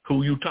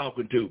 Who you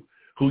talking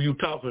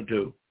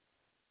to.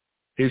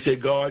 He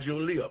said, guard your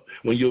lip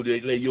when you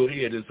lay your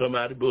head in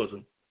somebody's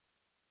bosom.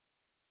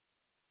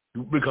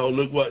 Because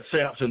look what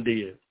Samson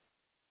did.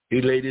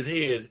 He laid his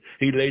head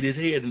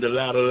in the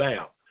ladder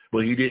lap,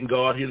 but he didn't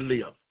guard his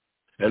lip.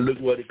 And look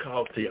what it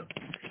cost him.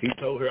 He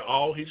told her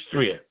all his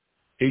strength.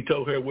 He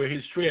told her where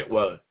his strength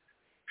was.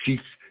 He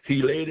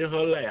laid in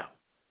her lap,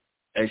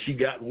 and she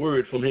got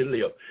word from his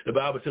lip. The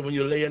Bible said when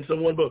you lay in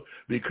someone's book,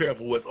 be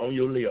careful what's on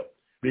your lip.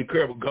 Be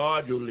careful,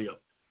 guard your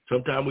lip.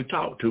 Sometimes we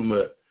talk too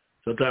much.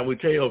 Sometimes we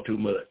tell too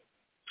much.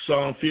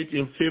 Psalm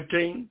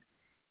 50:15,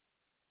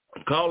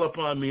 call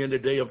upon me in the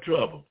day of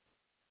trouble.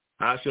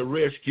 I shall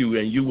rescue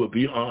and you will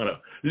be honored.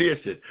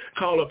 Listen,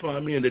 call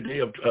upon me in the day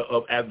of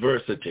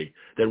adversity.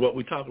 That's what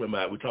we're talking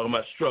about. We're talking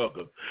about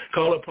struggle.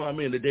 Call upon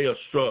me in the day of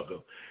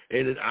struggle,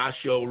 and I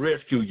shall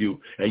rescue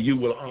you, and you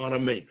will honor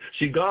me.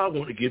 See, God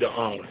wants to get the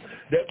honor.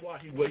 That's why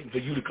he's waiting for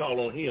you to call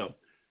on him.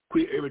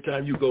 Quit every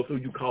time you go through,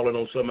 you calling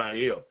on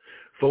somebody else.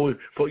 For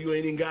you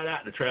ain't even got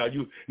out the trial.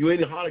 You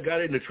ain't even hardly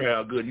got in the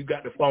trial good. You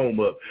got the phone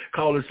up,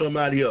 calling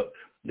somebody up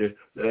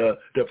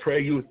to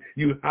pray you.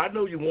 I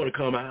know you want to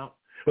come out.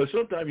 But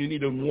sometimes you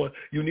need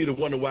to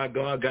wonder why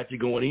God got you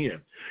going in.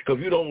 Because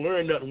if you don't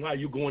learn nothing while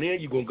you're going in,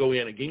 you're going to go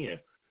in again.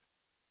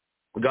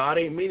 God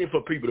ain't meaning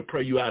for people to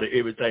pray you out of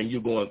everything you're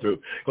going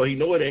through. Because he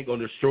know it ain't going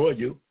to destroy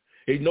you.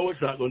 He know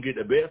it's not going to get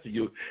the best of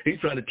you. He's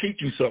trying to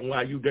teach you something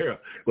while you're there.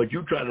 But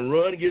you trying to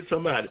run and get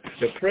somebody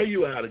to pray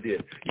you out of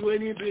this. You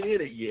ain't even been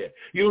in it yet.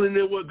 You don't even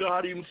know what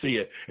God even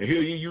said. And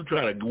here you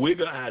trying to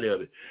wiggle out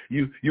of it.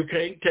 You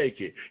can't take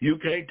it. You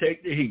can't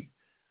take the heat.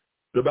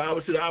 The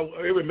Bible said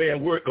every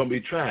man's work going to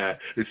be tried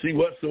to see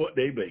what sort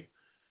they be.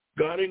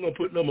 God ain't going to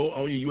put no more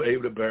on you you're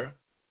able to bear.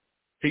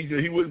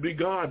 He wouldn't be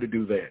God to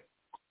do that.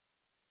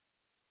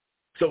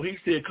 So he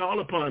said, call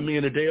upon me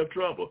in the day of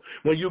trouble.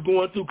 When you're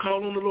going through,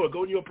 call on the Lord.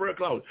 Go in your prayer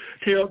closet.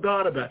 Tell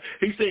God about it.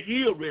 He said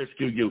he'll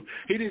rescue you.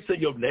 He didn't say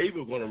your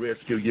neighbor's going to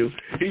rescue you.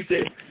 He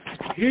said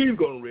he's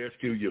going to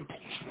rescue you.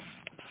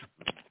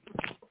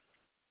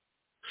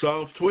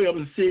 Psalms 12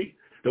 and 6,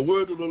 the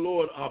words of the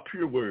Lord are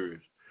pure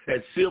words,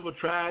 as silver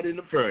tried in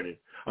the furnace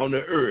on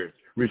the earth,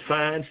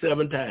 refined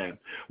 7 times.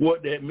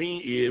 What that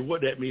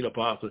mean,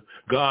 Apostle,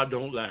 God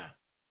don't lie.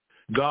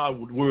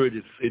 God's word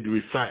is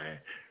refined.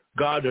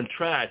 God done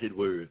tried his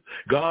word.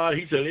 God,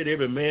 he said, let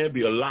every man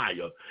be a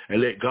liar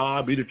and let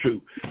God be the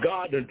truth.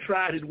 God done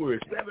tried his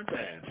word 7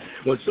 times.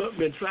 When something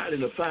been tried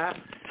in the fire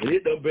and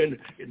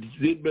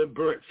it's been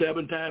burnt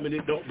 7 times and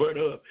it don't burn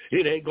up,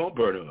 it ain't going to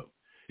burn up.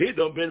 It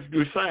done been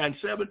refined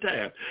 7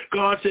 times.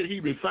 God said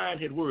he refined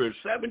his word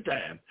 7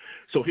 times.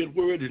 So his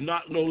word is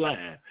not no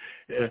lie.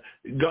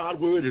 God's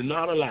word is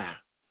not a lie.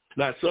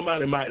 Now,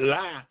 somebody might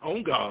lie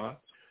on God.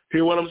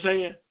 Hear what I'm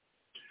saying?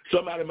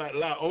 Somebody might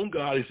lie on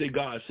God and say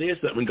God said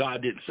something,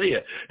 God didn't say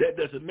it. That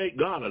doesn't make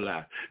God a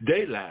lie.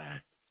 They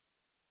lie.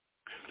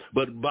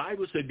 But the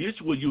Bible said this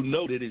will you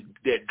know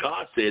that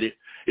God said it,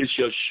 it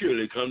shall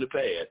surely come to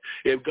pass.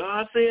 If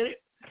God said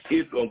it,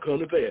 it's going to come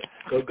to pass.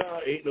 Because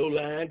God ain't no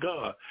lying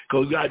God.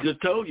 Because God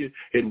just told you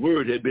his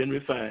word had been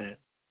refined.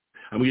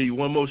 I'm going to give you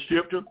one more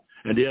scripture,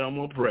 and then I'm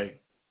going to pray.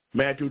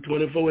 Matthew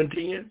 24 and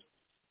 10.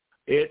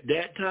 At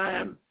that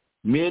time,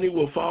 many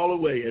will fall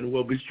away and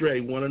will betray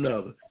one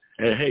another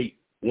and hate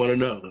one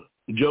another.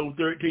 Job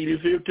 13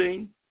 and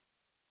 15.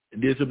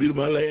 This will be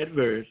my last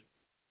verse.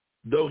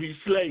 Though he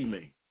slay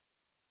me,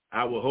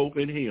 I will hope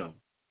in him.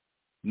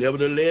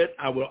 Nevertheless,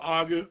 I will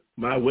argue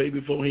my way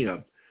before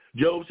him.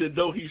 Job said,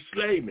 though he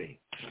slay me,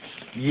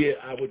 yet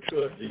I will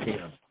trust in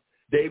him.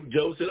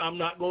 Job said, I'm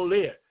not going to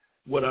let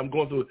what I'm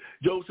going through.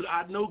 Job said,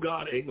 I know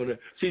God ain't going to.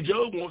 See,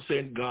 Job won't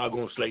say God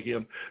going to slay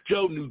him.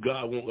 Job knew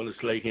God wasn't going to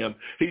slay him.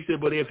 He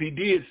said, but if he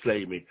did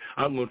slay me,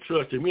 I'm going to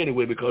trust him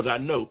anyway because I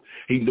know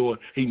he knows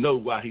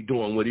why he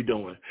doing what he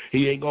doing.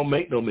 He ain't going to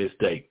make no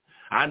mistake.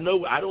 I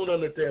know I don't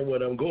understand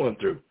what I'm going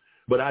through,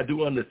 but I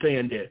do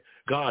understand that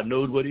God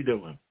knows what he's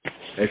doing.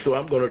 And so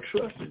I'm going to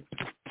trust him.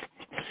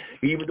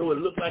 Even though it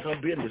looks like I'm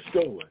being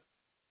restored,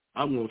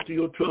 I'm going to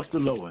still trust the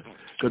Lord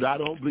because I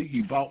don't believe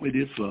he bought me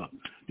this for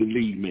to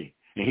lead me.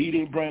 And he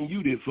didn't bring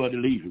you this for to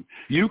leave him.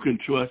 You can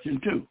trust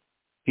him too.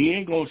 He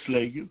ain't going to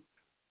slay you.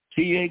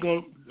 He ain't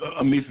going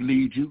to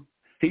mislead you.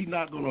 He's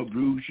not going to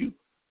bruise you.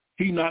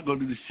 He's not going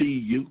to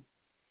deceive you.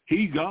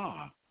 He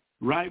God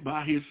right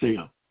by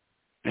himself.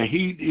 And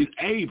he is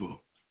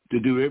able to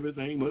do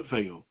everything but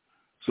fail.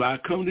 So I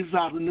come this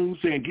afternoon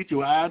saying get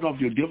your eyes off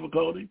your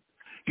difficulty.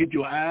 Get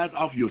your eyes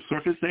off your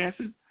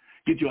circumstances.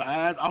 Get your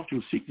eyes off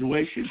your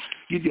situation.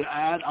 Get your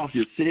eyes off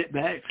your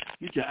setbacks.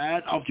 Get your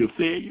eyes off your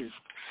failures.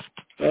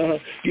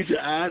 Get your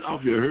eyes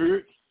off your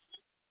hurt.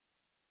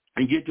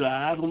 And get your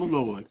eyes on the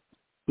Lord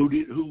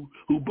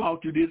who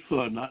brought you this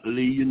far, not to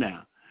leave you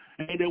now.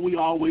 Ain't that we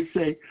always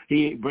say,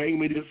 he ain't bring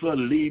me this far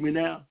to leave me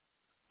now?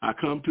 I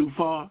come too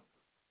far.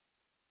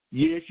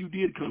 Yes, you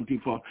did come too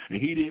far.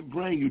 And he didn't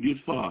bring you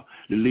this far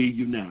to leave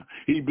you now.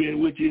 He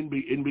been with you in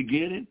the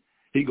beginning.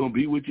 He's going to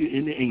be with you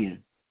in the end.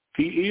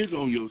 He is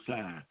on your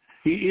side.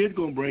 He is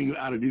going to bring you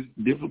out of this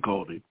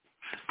difficulty.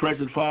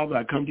 Precious Father,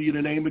 I come to you in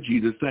the name of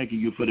Jesus, thanking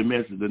you for the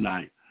message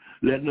tonight,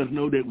 letting us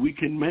know that we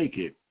can make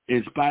it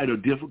in spite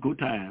of difficult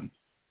times,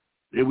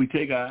 that we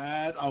take our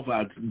eyes off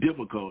our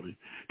difficulty,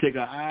 take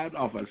our eyes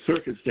off our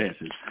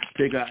circumstances,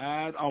 take our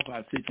eyes off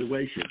our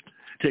situation,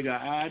 take our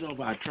eyes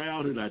off our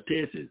trials and our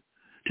tests,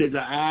 take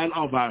our eyes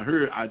off our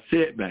hurt, our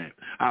setback,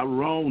 our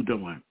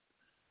wrongdoing,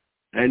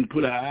 and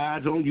put our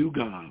eyes on you,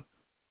 God,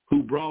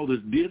 who brought us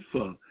this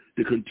far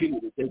to continue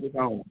to take us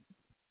on.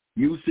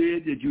 You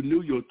said that you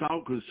knew your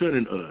thought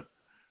concerning us.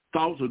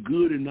 Thoughts are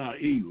good and not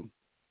evil.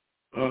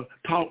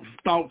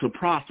 Thought to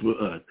prosper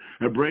us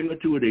and bring us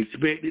to an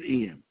expected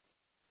end.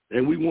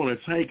 And we want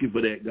to thank you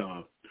for that,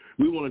 God.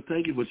 We want to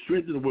thank you for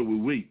strengthening where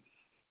we're weak.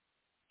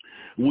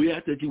 We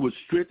ask that you would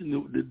strengthen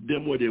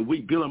them where they're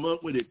weak, build them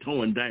up where they're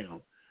torn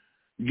down.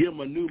 Give them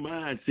a new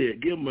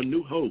mindset. Give them a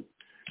new hope.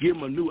 Give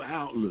them a new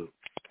outlook.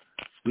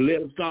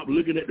 Let them stop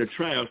looking at the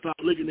trial. Stop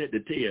looking at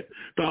the tear.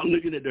 Stop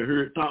looking at the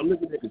hurt. Stop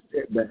looking at the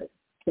setback.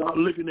 Stop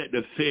looking at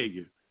the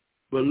failure.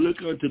 But look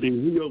unto the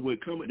hill where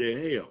cometh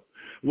their help.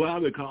 Why?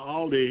 Because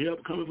all their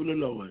help coming from the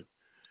Lord.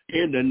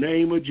 In the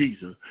name of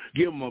Jesus,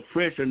 give them a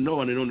fresh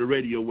anointing on the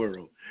radio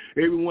world.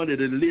 Everyone that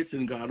is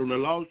listening, God, on the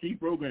Lost Sheep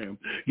program,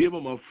 give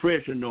them a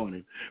fresh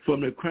anointing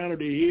from the crown of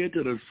their head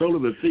to the sole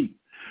of their feet.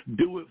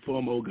 Do it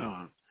for them, oh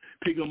God.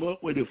 Pick them up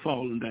where they're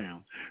falling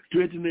down.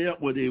 Strengthen them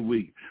up where they're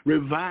weak.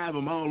 Revive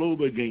them all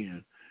over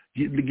again.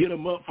 Get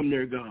them up from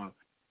their God.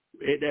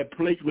 At that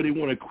place where they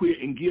want to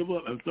quit and give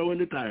up and throw in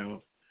the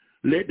towel.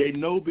 Let they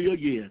no be a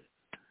yes.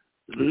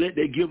 Let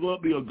they give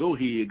up be a go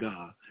ahead,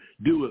 God.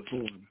 Do it for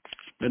them.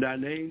 And thy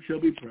name shall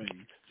be praised.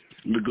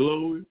 And the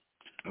glory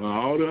and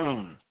all the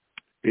honor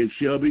it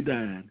shall be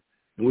thine.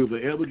 And we'll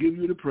forever give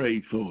you the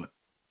praise for it.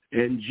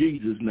 In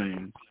Jesus'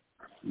 name,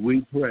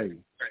 we pray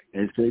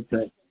and say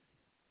thank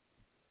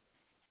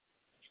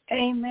you.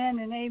 Amen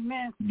and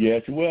amen.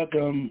 Yes,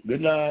 welcome.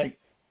 Good night.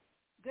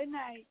 Good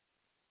night.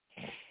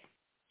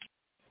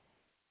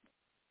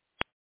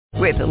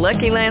 With the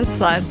Lucky Land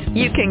Slots,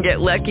 you can get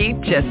lucky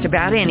just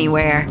about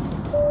anywhere.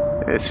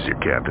 This is your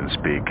captain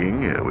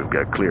speaking. We've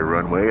got clear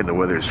runway and the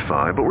weather's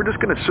fine, but we're just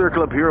going to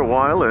circle up here a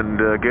while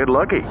and get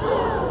lucky.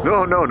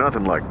 No,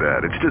 nothing like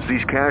that. It's just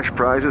these cash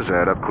prizes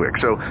add up quick.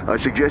 So I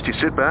suggest you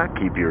sit back,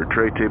 keep your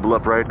tray table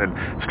upright, and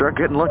start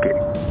getting lucky.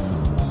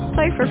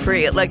 Play for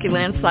free at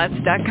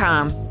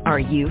LuckyLandSlots.com. Are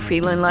you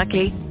feeling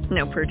lucky?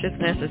 No purchase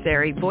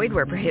necessary. Void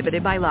where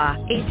prohibited by law.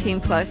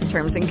 18+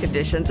 terms and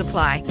conditions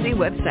apply. See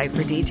website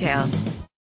for details.